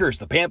Checkers,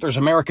 the Panthers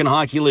American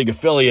Hockey League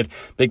affiliate.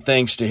 Big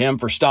thanks to him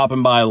for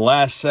stopping by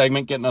last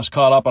segment, getting us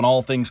caught up on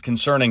all things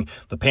concerning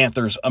the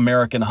Panthers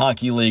American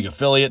Hockey League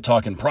affiliate,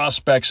 talking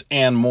prospects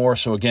and more.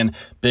 So again,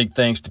 big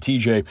thanks to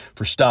TJ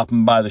for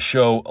stopping by the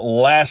show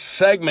last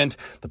segment.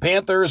 The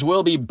Panthers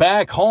will be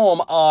back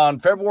home on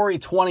February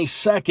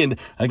 22nd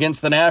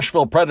against the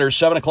Nashville Predators.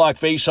 7 o'clock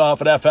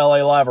face-off at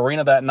FLA Live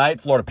Arena that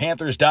night.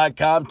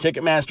 FloridaPanthers.com,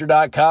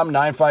 Ticketmaster.com,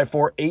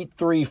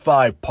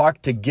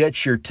 954-835-PUCK to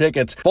get your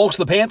tickets. Folks,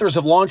 the Panthers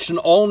have launched an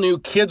all-new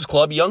Kids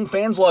Club. Young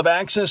fans will have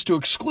access to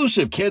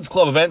exclusive Kids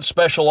Club events,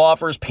 special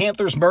offers,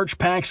 Panthers merch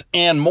packs,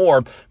 and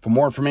more. For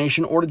more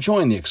information or to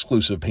join the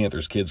exclusive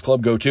Panthers Kids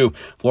Club, go to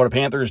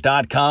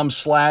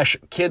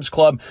FloridaPanthers.com/Kids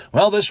Club.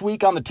 Well, this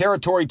week on the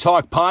Territory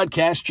Talk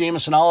podcast,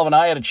 Jameson Olive and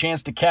I had a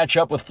chance to catch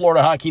up with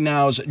Florida Hockey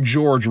Now's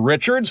George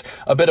Richards,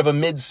 a bit of a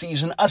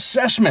mid-season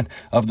assessment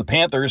of the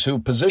Panthers, who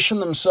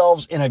positioned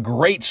themselves in a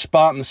great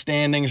spot in the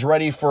standings,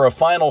 ready for a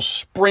final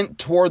sprint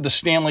toward the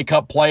Stanley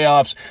Cup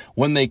playoffs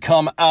when they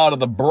come out of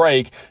the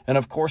break. And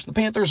of course, the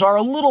Panthers are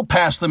a little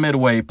past the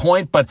midway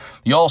point, but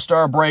the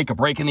All-Star break, a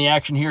break in the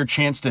action here, a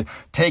chance to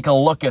take a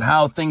look at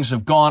how things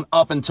have gone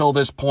up until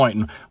this point.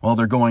 And, well,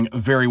 they're going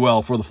very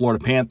well for the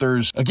Florida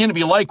Panthers. Again, if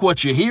you like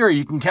what you hear,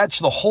 you can catch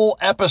the whole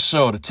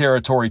episode of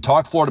Territory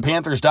Talk,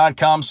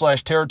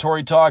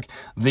 FloridaPanthers.com/Territory Talk.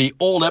 The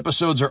old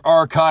episodes are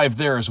archived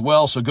there as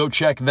well, so go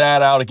check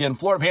that out. Again,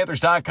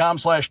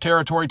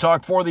 FloridaPanthers.com/Territory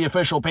Talk for the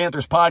official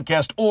Panthers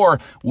podcast or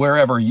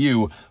wherever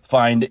you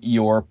find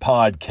your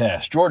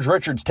podcast. George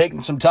Richards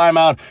taking some time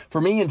out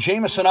for me and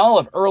Jameson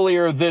Olive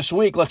earlier this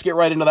week. Let's get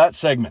right into that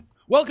segment.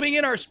 Welcoming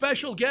in our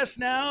special guest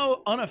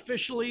now,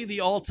 unofficially the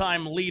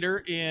all-time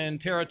leader in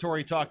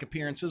Territory Talk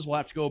appearances. We'll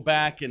have to go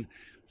back and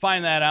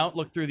find that out,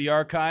 look through the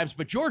archives.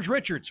 But George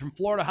Richards from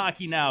Florida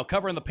Hockey Now,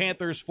 covering the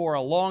Panthers for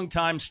a long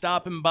time,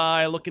 stopping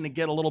by, looking to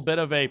get a little bit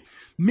of a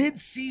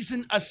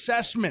mid-season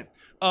assessment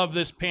of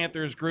this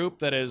Panthers group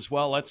that is,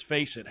 well, let's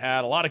face it,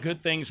 had a lot of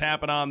good things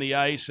happen on the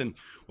ice. And,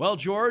 well,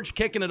 George,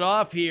 kicking it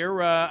off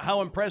here, how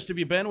impressed have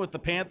you been with the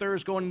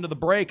Panthers going into the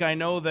break? I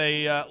know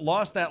they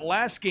lost that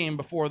last game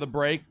before the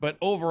break, but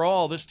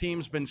overall this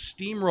team's been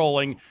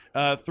steamrolling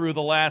through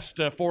the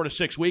last 4 to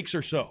 6 weeks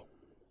or so.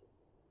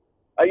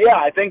 Yeah,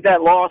 I think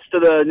that loss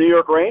to the New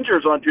York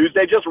Rangers on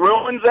Tuesday just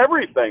ruins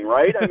everything,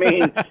 right? I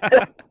mean,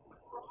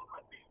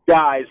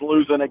 guys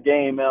losing a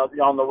game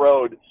on the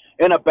road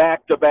in a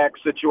back-to-back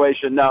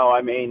situation. No,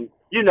 I mean,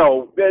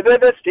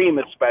 this team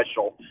is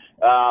special.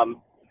 I've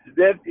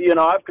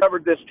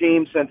covered this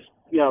team since,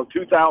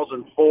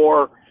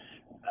 2004.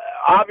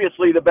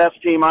 Obviously the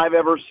best team I've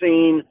ever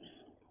seen.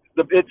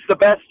 It's the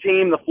best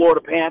team the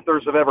Florida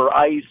Panthers have ever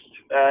iced,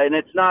 and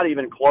it's not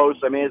even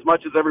close. I mean, as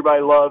much as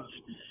everybody loves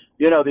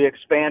the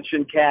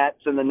expansion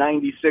Cats and the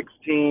 96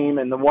 team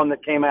and the one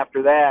that came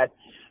after that,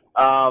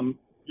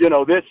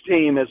 this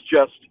team is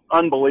just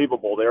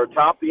unbelievable. They're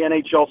atop the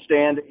NHL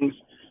standings.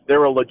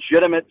 They're a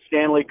legitimate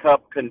Stanley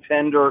Cup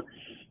contender.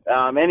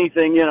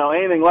 Anything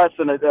less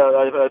than a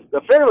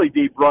fairly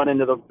deep run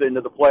into the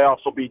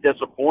playoffs will be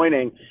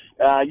disappointing.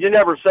 You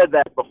never said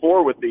that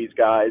before with these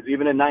guys.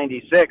 Even in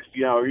 96,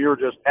 you were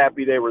just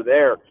happy they were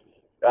there.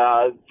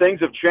 Things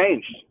have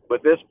changed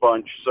with this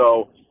bunch,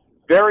 so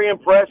very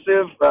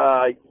impressive.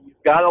 Got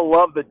to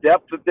love the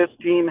depth that this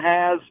team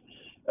has.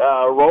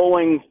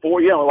 Rolling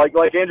for, like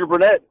Andrew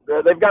Brunette,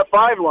 they've got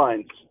 5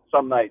 lines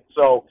some nights.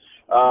 So,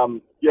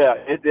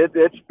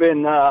 it's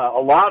been a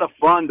lot of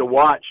fun to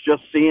watch,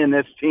 just seeing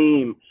this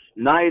team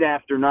night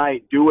after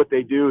night do what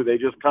they do. They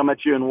just come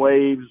at you in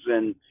waves,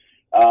 and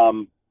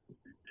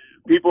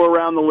people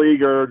around the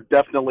league are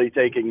definitely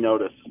taking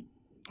notice.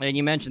 And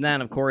you mentioned that,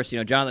 of course,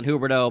 Jonathan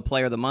Huberdeau,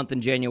 Player of the Month in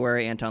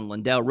January, Anton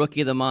Lundell,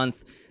 Rookie of the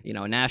Month.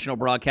 National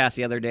broadcast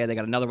the other day. They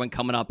got another one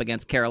coming up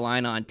against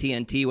Carolina on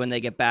TNT when they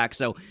get back.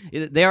 So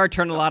they are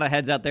turning a lot of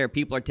heads out there.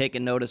 People are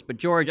taking notice. But,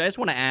 George, I just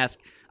want to ask,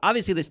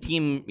 obviously this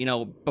team,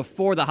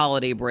 before the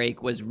holiday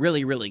break was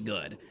really, really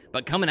good.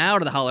 But coming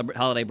out of the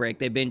holiday break,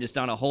 they've been just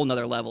on a whole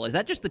nother level. Is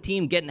that just the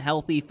team getting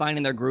healthy,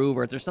 finding their groove,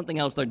 or is there something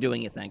else they're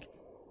doing, you think?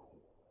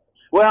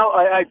 Well,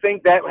 I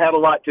think that had a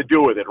lot to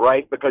do with it,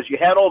 right? Because you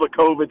had all the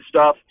COVID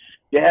stuff.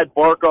 You had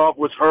Barkov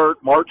was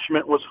hurt.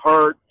 Marchment was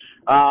hurt.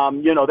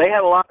 They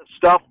had a lot of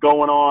stuff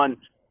going on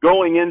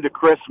going into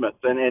Christmas,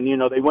 and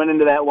they went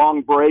into that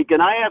long break.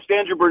 And I asked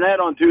Andrew Brunette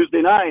on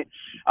Tuesday night,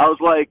 I was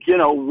like,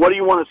 what do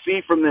you want to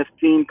see from this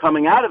team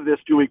coming out of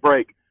this 2-week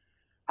break?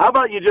 How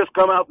about you just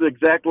come out the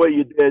exact way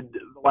you did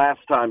the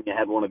last time you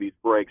had one of these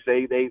breaks?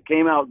 They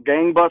came out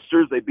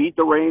gangbusters. They beat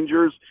the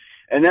Rangers,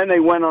 and then they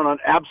went on an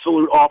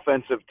absolute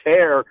offensive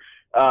tear.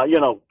 In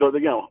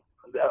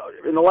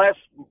the last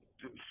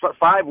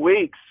 5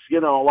 weeks, a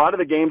lot of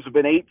the games have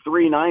been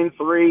 8-3,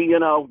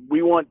 9-3.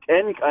 We want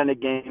 10 kind of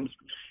games,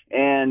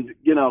 and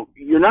you're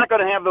not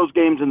going to have those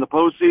games in the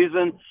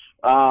postseason,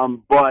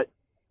 but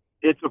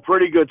it's a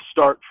pretty good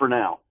start for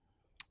now.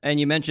 And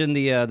you mentioned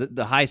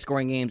the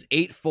high-scoring games,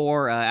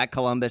 8-4 at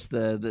Columbus,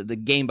 the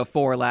game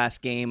before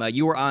last game.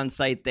 You were on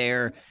site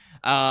there.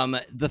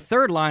 The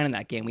third line in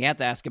that game, we have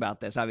to ask about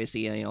this.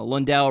 Obviously,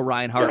 Lundell,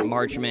 Reinhart,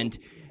 Marchment,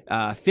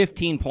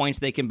 15 points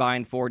they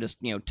combined for, just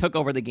took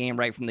over the game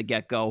right from the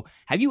get-go.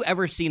 Have you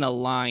ever seen a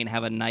line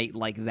have a night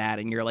like that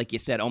in your, like you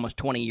said, almost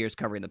 20 years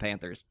covering the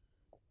Panthers?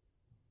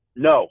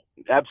 No,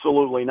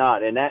 absolutely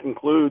not. And that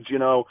includes,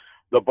 the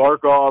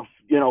Barkov,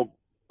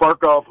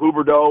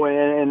 Huberdeau,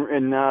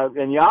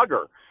 and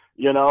Yager,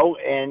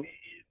 and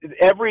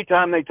every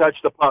time they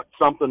touched the puck,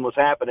 something was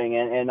happening.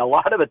 And a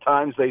lot of the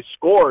times they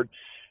scored,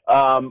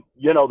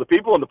 the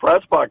people in the press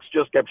box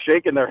just kept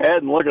shaking their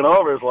head and looking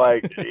over. It's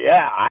like,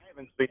 yeah, I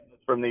haven't seen this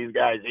from these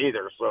guys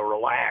either, so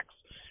relax.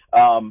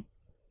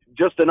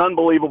 Just an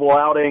unbelievable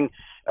outing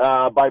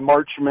by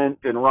Marchment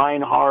and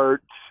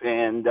Reinhart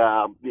and,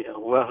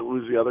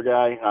 who's the other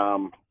guy?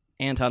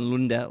 Anton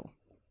Lundell.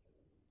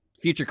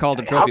 Future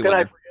Calder Trophy How can winner.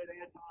 I forget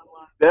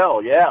Anton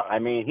Lundell? Yeah, I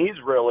mean,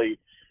 he's really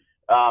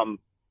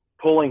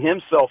pulling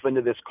himself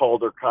into this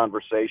Calder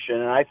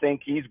conversation, and I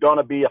think he's going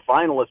to be a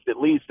finalist at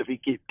least if he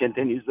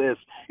continues this,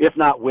 if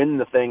not win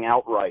the thing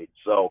outright.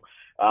 So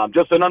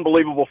just an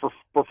unbelievable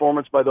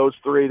performance by those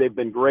three. They've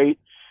been great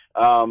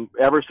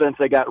ever since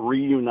they got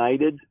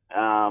reunited.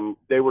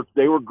 They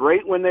were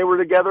great when they were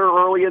together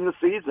early in the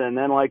season. And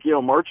then, like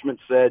Marchment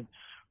said,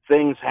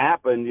 things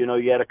happened.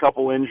 You had a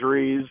couple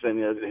injuries,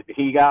 and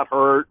he got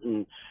hurt,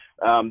 and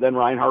then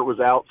Reinhart was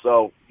out.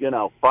 So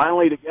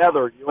finally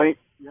together, you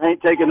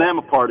ain't taking them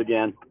apart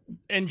again.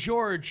 And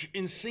George,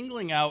 in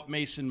singling out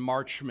Mason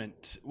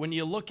Marchment, when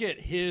you look at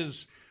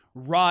his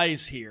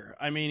rise here,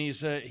 I mean,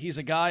 he's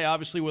a guy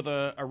obviously with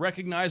a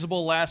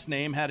recognizable last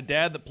name, had a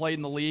dad that played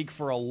in the league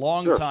for a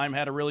long time,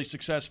 had a really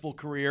successful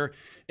career.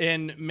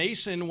 And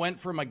Mason went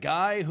from a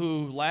guy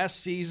who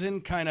last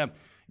season kind of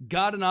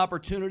got an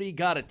opportunity,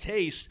 got a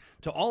taste,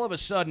 to all of a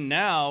sudden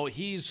now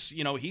he's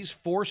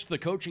forced the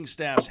coaching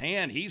staff's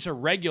hand. He's a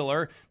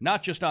regular,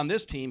 not just on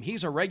this team,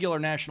 he's a regular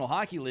National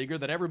Hockey Leaguer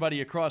that everybody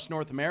across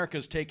North America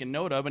has taken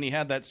note of, and he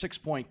had that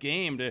 6-point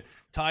game to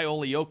tie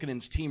Olli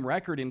Jokinen's team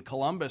record in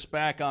Columbus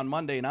back on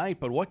Monday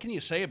night. But what can you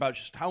say about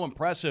just how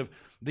impressive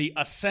the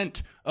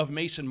ascent of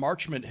Mason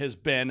Marchment has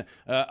been,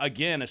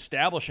 again,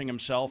 establishing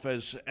himself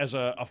as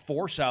a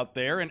force out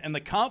there, and the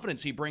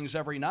confidence he brings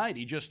every night?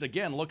 He just,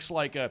 again, looks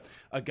like a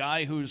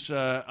guy who's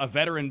a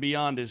veteran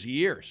beyond his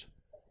years.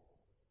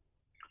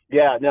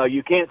 Yeah, no,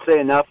 you can't say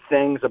enough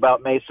things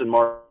about Mason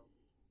Marchment.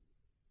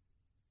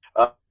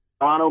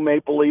 Toronto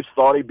Maple Leafs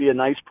thought he'd be a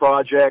nice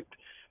project,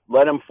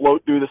 let him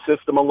float through the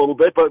system a little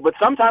bit. But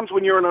sometimes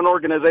when you're in an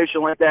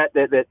organization like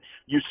that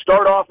you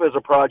start off as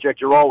a project,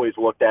 you're always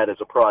looked at as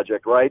a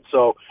project, right?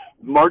 So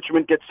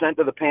Marchment gets sent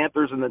to the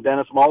Panthers in the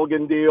Dennis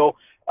Mulligan deal.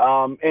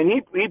 And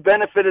he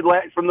benefited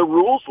from the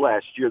rules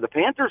last year. The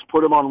Panthers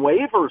put him on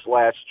waivers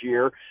last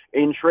year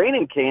in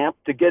training camp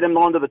to get him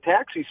onto the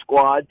taxi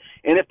squad.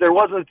 And if there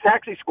wasn't a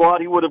taxi squad,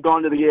 he would have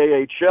gone to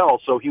the AHL.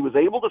 So he was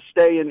able to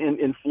stay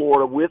in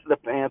Florida with the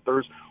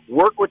Panthers,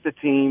 work with the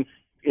team,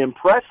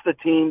 impress the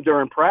team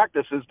during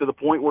practices to the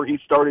point where he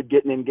started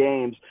getting in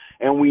games.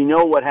 And we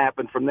know what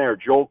happened from there.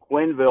 Joel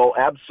Quenneville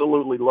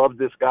absolutely loved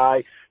this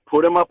guy,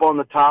 put him up on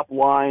the top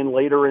line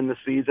later in the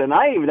season.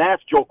 I even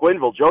asked Joel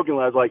Quenneville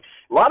jokingly, I was like,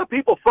 a lot of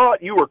people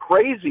thought you were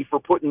crazy for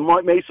putting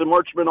Mason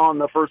Marchment on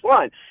the first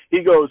line.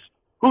 He goes,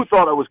 who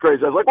thought I was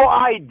crazy? I was like, well,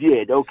 I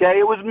did, okay?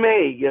 It was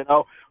me,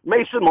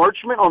 Mason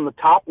Marchment on the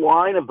top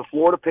line of the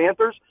Florida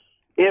Panthers,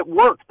 it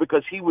worked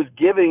because he was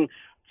giving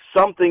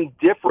something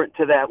different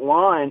to that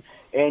line,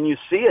 and you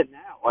see it now.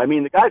 I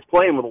mean, the guy's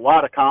playing with a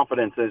lot of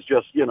confidence, is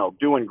just,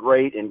 doing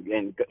great,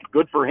 and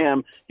good for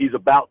him. He's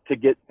about to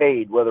get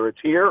paid, whether it's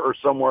here or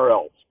somewhere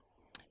else.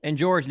 And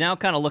George, now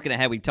kind of looking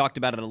ahead, we talked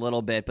about it a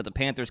little bit, but the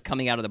Panthers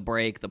coming out of the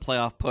break, the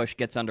playoff push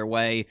gets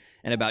underway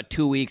in about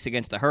 2 weeks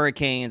against the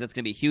Hurricanes. That's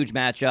going to be a huge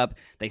matchup.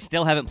 They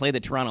still haven't played the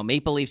Toronto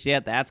Maple Leafs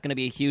yet. That's going to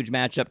be a huge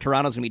matchup.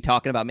 Toronto's going to be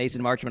talking about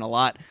Mason Marchment a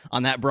lot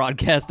on that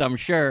broadcast, I'm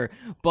sure.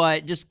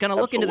 But just kind of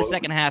look into the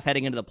second half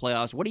heading into the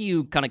playoffs. What are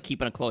you kind of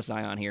keeping a close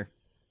eye on here?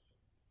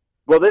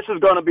 Well, this is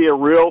going to be a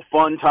real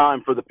fun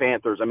time for the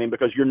Panthers. I mean,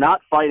 because you're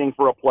not fighting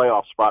for a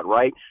playoff spot,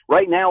 right?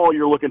 Right now, all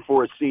you're looking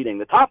for is seeding.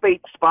 The top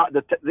 8 spot,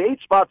 the 8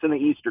 spots in the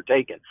East are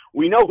taken.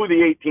 We know who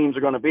the 8 teams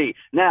are going to be.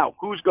 Now,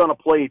 who's going to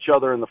play each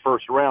other in the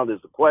first round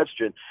is the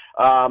question.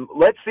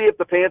 Let's see if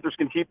the Panthers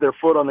can keep their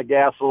foot on the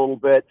gas a little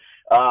bit.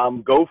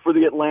 Go for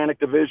the Atlantic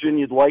Division.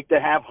 You'd like to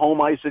have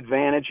home ice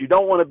advantage. You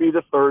don't want to be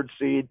the 3rd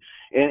seed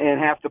and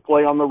have to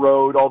play on the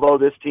road, although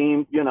this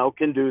team,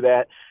 can do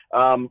that.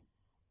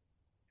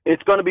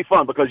 It's going to be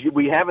fun because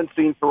we haven't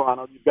seen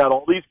Toronto. You've got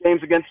all these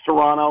games against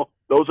Toronto.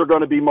 Those are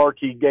going to be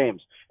marquee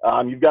games.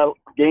 You've got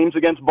games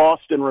against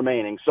Boston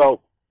remaining.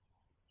 So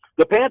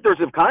the Panthers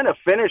have kind of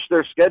finished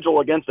their schedule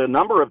against a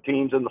number of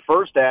teams in the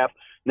first half.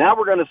 Now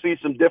we're going to see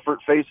some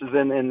different faces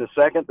in the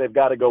second. They've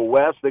got to go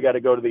west. They got to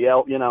go to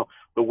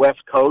the West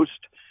Coast.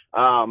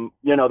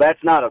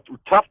 That's not a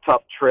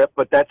tough trip,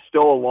 but that's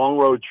still a long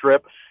road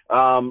trip.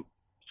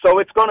 So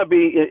it's going to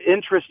be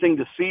interesting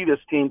to see this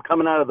team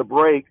coming out of the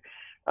break,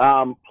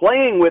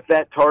 playing with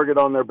that target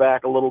on their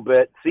back a little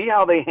bit, see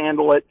how they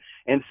handle it,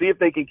 and see if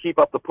they can keep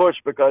up the push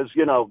because,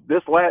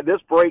 this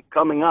break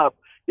coming up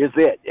is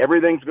it.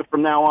 Everything's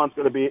from now on is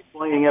going to be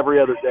playing every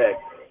other day.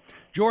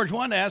 George,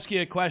 wanted to ask you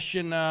a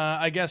question,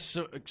 I guess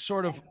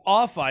sort of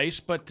off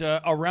ice, but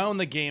around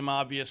the game,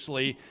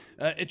 obviously.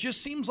 It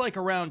just seems like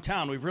around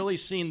town we've really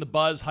seen the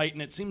buzz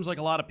heighten. It seems like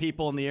a lot of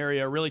people in the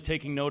area are really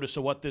taking notice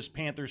of what this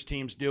Panthers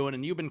team's doing,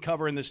 and you've been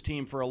covering this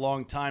team for a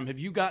long time. Have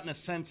you gotten a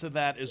sense of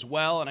that as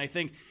well? And I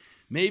think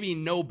maybe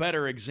no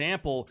better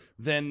example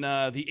than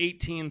the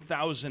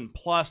 18,000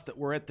 plus that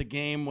were at the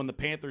game when the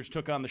Panthers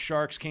took on the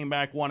Sharks, came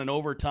back, won in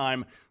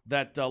overtime,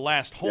 that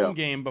last home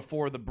game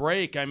before the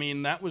break. I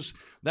mean, that was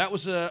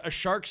a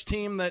Sharks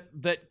team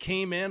that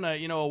came in,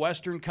 a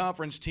Western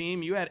Conference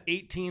team. You had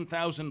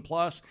 18,000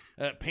 plus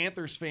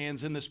Panthers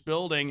fans in this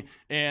building,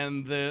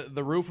 and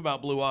the roof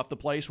about blew off the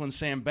place when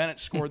Sam Bennett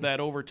scored that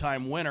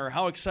overtime winner.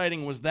 How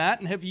exciting was that?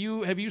 And have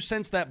you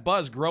sensed that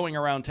buzz growing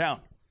around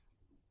town?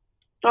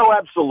 Oh,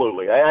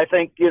 absolutely. I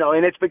think,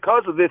 and it's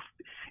because of this.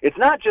 It's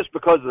not just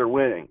because they're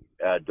winning,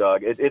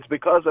 Doug. It's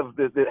because of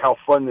how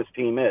fun this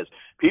team is.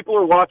 People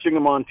are watching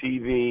them on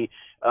TV.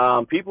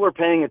 People are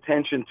paying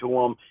attention to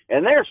them,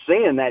 and they're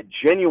seeing that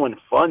genuine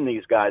fun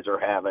these guys are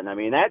having. I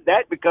mean,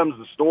 that becomes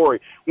the story.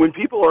 When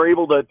people are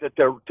able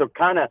to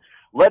kind of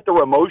let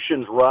their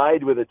emotions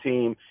ride with a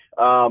team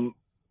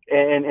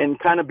and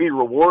kind of be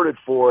rewarded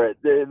for it,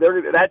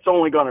 that's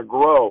only going to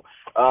grow.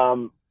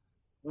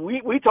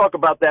 We talk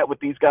about that with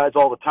these guys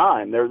all the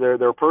time.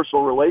 Their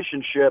personal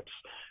relationships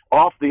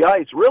off the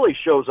ice really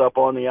shows up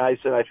on the ice,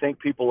 and I think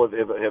people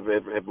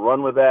have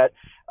run with that.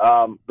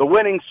 The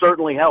winning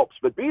certainly helps,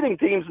 but beating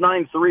teams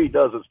 9-3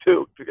 does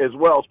as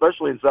well,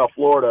 especially in South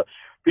Florida.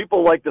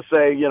 People like to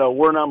say,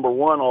 we're number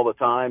one all the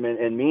time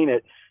and mean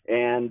it,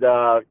 and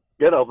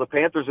the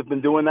Panthers have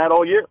been doing that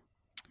all year.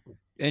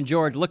 And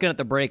George, looking at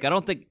the break, I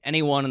don't think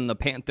anyone in the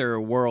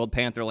Panther world,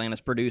 Pantherland,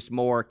 has produced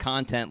more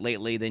content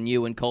lately than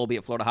you and Colby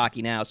at Florida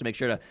Hockey Now, so make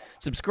sure to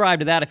subscribe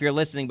to that if you're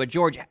listening. But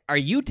George, are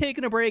you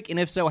taking a break? And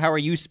if so, how are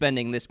you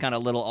spending this kind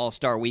of little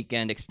all-star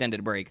weekend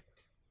extended break?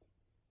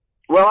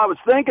 Well, I was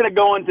thinking of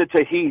going to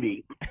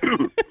Tahiti.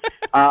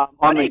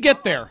 How do you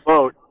get there?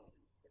 Boat.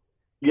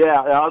 Yeah,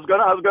 I was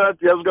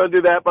gonna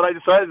do that, but I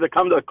decided to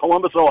come to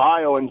Columbus,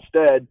 Ohio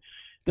instead.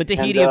 The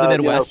Tahiti of the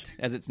Midwest,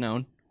 as it's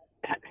known.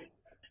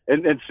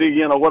 And see,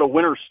 what a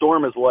winter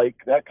storm is like.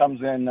 That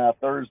comes in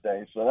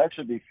Thursday, so that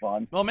should be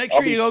fun. Well, make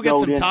sure you go get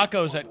some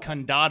tacos at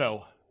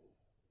Condado.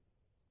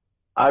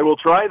 I will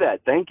try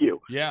that. Thank you.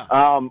 Yeah.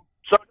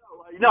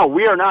 No,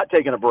 we are not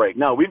taking a break.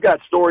 No, we've got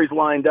stories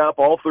lined up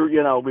all through.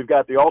 We've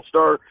got the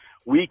All-Star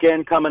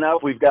weekend coming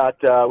up. We've got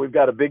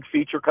a big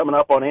feature coming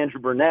up on Andrew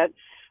Burnett.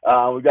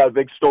 We've got a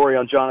big story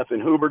on Jonathan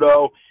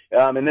Huberdeau.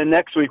 And then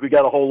next week we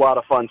got a whole lot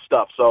of fun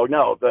stuff. So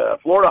no, the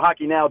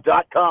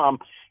FloridaHockeyNow.com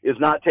is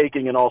not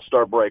taking an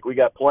all-star break. We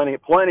got plenty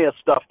of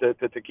stuff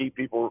to keep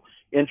people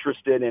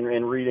interested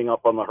in reading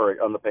up on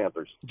the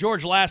Panthers.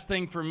 George, last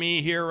thing for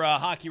me here,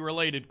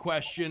 hockey-related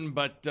question,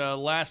 but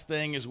last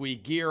thing as we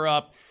gear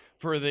up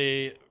for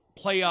the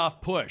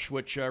playoff push,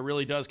 which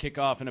really does kick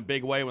off in a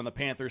big way when the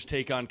Panthers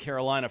take on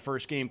Carolina,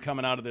 first game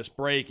coming out of this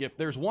break. If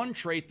there's one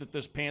trait that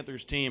this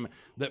Panthers team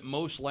that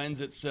most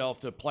lends itself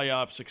to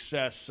playoff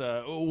success,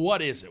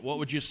 what is it? What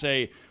would you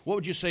say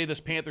this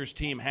Panthers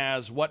team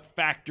has? What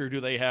factor do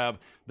they have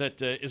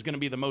that is going to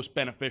be the most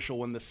beneficial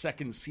when the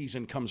second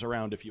season comes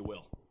around, if you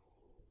will?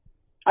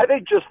 I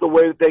think just the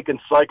way that they can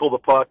cycle the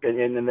puck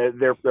and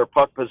their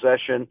puck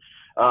possession.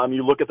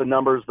 You look at the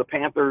numbers, the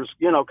Panthers,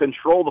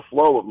 control the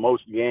flow of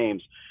most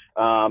games.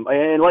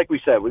 And like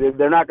we said,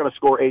 they're not going to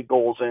score 8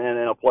 goals in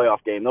a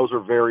playoff game. Those are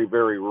very,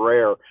 very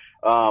rare.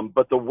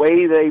 But the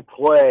way they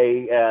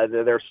play,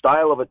 their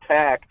style of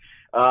attack,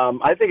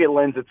 I think it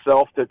lends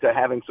itself to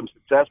having some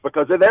success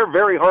because they're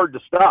very hard to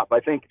stop. I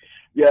think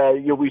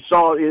we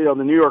saw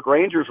the New York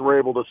Rangers were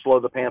able to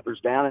slow the Panthers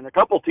down, and a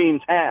couple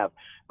teams have.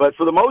 But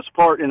for the most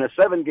part, in a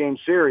 7-game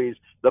series,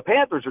 the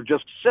Panthers are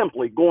just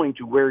simply going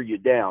to wear you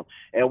down.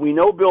 And we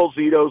know Bill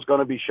Zito is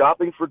going to be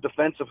shopping for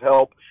defensive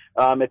help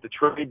at the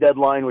trade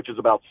deadline, which is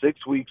about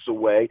 6 weeks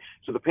away.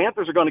 So the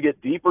Panthers are going to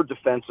get deeper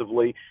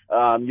defensively.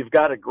 You've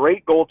got a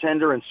great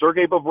goaltender in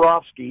Sergei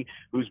Bobrovsky,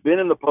 who's been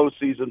in the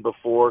postseason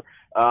before.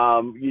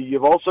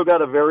 You've also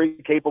got a very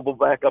capable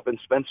backup in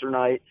Spencer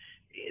Knight.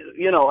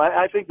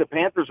 I think the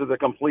Panthers are the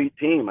complete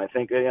team. I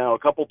think, a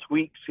couple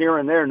tweaks here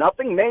and there,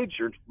 nothing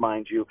major,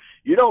 mind you.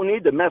 You don't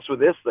need to mess with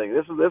this thing.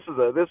 This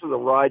is a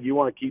ride you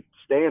want to keep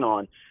staying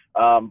on.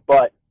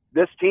 But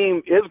this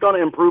team is going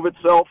to improve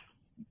itself.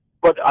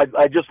 But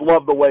I just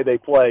love the way they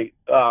play,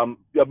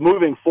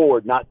 moving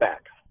forward, not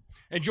back.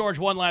 Hey, George,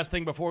 one last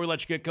thing before we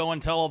let you get going.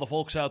 Tell all the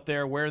folks out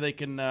there where they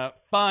can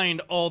find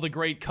all the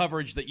great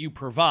coverage that you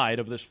provide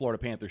of this Florida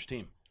Panthers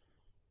team.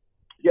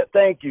 Yeah,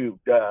 thank you,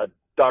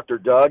 Dr.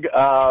 Doug.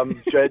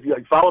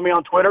 Follow me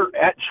on Twitter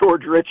at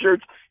George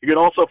Richards. You can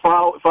also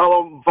follow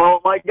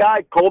my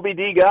guy, Colby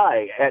D.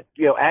 Guy, at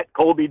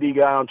Colby D.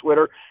 Guy on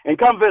Twitter. And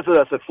come visit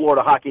us at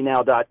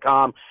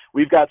FloridaHockeyNow.com.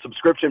 We've got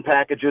subscription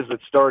packages that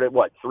start at,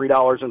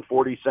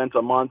 $3.40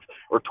 a month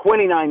or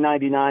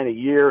 $29.99 a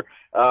year.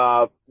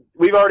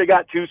 We've already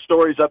got 2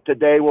 stories up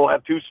today. We'll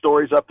have 2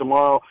 stories up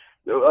tomorrow.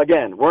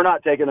 Again, we're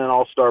not taking an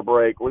all-star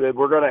break. We're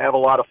going to have a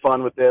lot of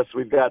fun with this.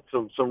 We've got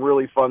some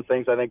really fun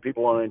things I think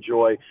people want to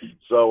enjoy.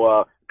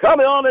 So come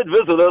on and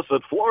visit us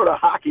at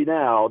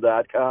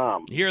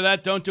FloridaHockeyNow.com. You hear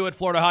that? Don't do it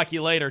Florida Hockey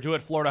later. Do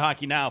it Florida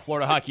Hockey now.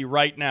 Florida Hockey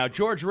right now.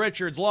 George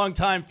Richards,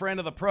 longtime friend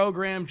of the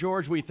program.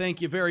 George, we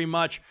thank you very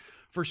much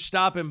for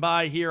stopping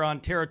by here on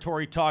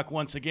Territory Talk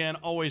once again.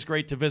 Always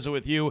great to visit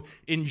with you.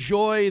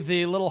 Enjoy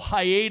the little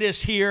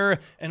hiatus here,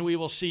 and we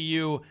will see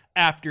you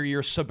after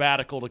your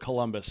sabbatical to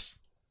Columbus.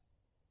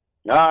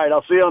 All right,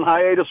 I'll see you on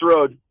Hiatus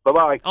Road.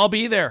 Bye-bye. I'll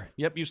be there.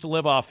 Yep, used to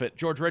live off it.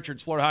 George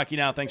Richards, Florida Hockey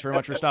Now. Thanks very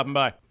much for stopping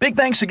by. Big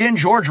thanks again,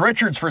 George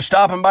Richards, for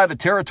stopping by the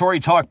Territory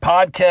Talk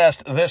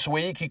podcast this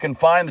week. You can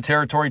find the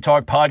Territory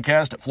Talk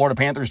podcast at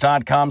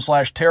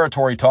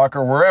floridapanthers.com/Territory Talk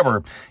or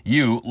wherever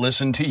you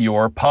listen to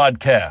your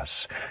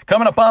podcasts.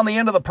 Coming up on the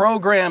end of the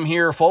program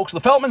here, folks,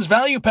 the Feltman's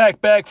Value Pack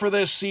back for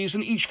this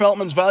season. Each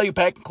Feltman's Value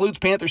Pack includes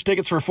Panthers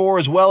tickets for 4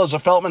 as well as a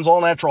Feltman's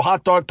all-natural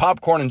hot dog,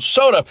 popcorn, and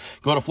soda.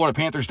 Go to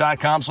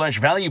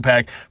floridapanthers.com/value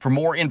pack for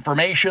more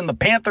information. The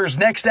Panthers'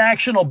 next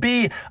action will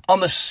be on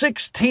the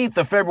 16th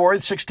of February,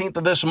 the 16th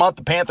of this month.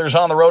 The Panthers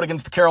on the road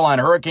against the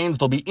Carolina Hurricanes.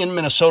 They'll be in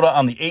Minnesota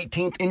on the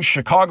 18th, in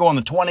Chicago on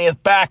the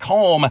 20th, back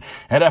home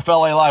at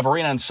FLA Live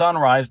Arena in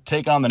Sunrise to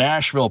take on the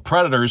Nashville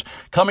Predators.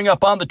 Coming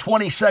up on the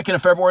 22nd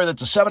of February,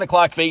 that's a 7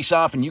 o'clock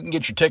face-off, and you can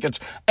get your tickets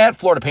at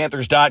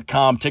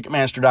floridapanthers.com,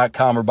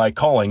 ticketmaster.com, or by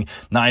calling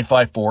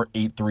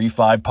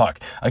 954-835-PUCK.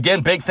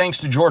 Again, big thanks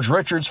to George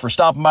Richards for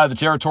stopping by the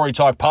Territory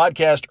Talk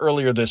podcast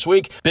earlier this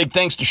week. Big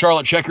thanks to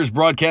Charlotte Checkers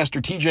broadcaster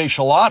TJ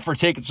Shalott for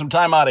taking some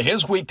time out of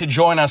his week to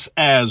join us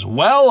as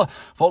well.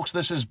 Folks,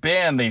 this has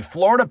been the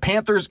Florida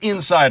Panthers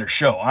Insider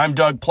Show. I'm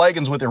Doug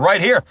Plagans with you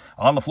right here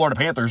on the Florida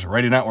Panthers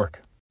Radio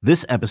Network.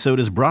 This episode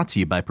is brought to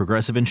you by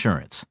Progressive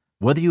Insurance.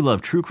 Whether you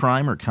love true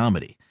crime or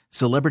comedy,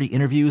 celebrity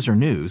interviews or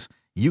news,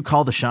 you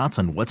call the shots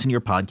on what's in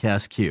your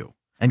podcast queue.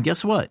 And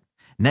guess what?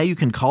 Now you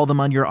can call them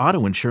on your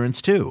auto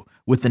insurance too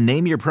with the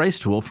Name Your Price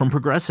tool from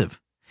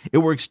Progressive. It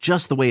works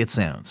just the way it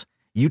sounds.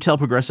 You tell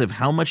Progressive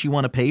how much you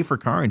want to pay for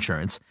car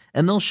insurance,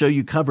 and they'll show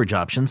you coverage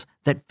options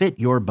that fit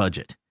your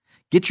budget.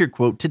 Get your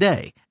quote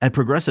today at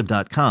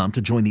Progressive.com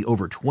to join the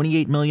over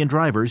 28 million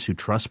drivers who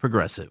trust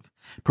Progressive.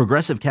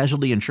 Progressive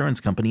Casualty Insurance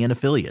Company and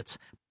Affiliates.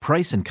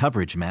 Price and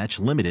coverage match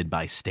limited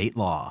by state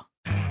law.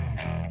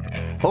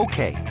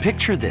 Okay,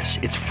 picture this.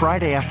 It's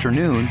Friday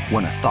afternoon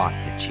when a thought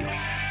hits you.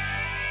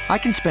 I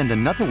can spend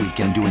another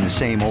weekend doing the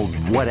same old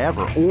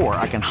whatever, or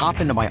I can hop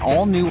into my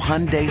all-new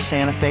Hyundai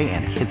Santa Fe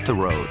and hit the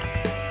road.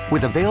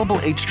 With available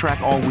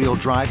H-Track all-wheel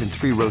drive and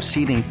 3-row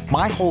seating,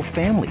 my whole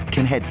family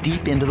can head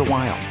deep into the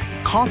wild.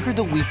 Conquer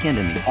the weekend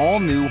in the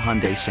all-new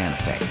Hyundai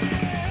Santa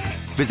Fe.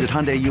 Visit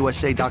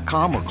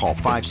HyundaiUSA.com or call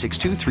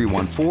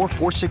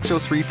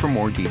 562-314-4603 for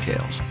more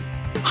details.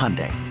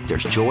 Hyundai,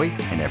 there's joy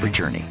in every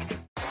journey.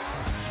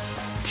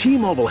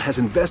 T-Mobile has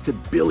invested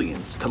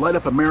billions to light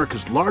up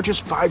America's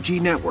largest 5G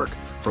network,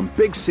 from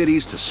big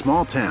cities to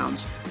small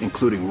towns,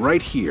 including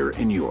right here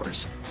in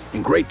yours.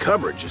 And great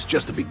coverage is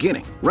just the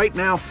beginning. Right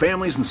now,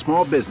 families and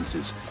small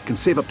businesses can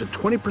save up to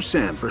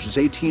 20% versus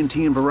AT&T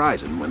and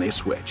Verizon when they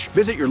switch.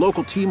 Visit your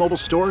local T-Mobile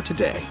store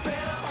today.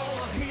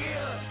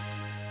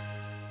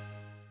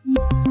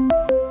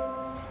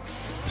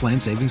 Plan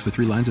savings with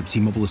 3 lines of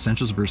T-Mobile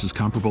Essentials versus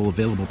comparable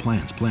available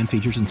plans. Plan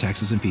features and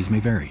taxes and fees may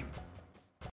vary.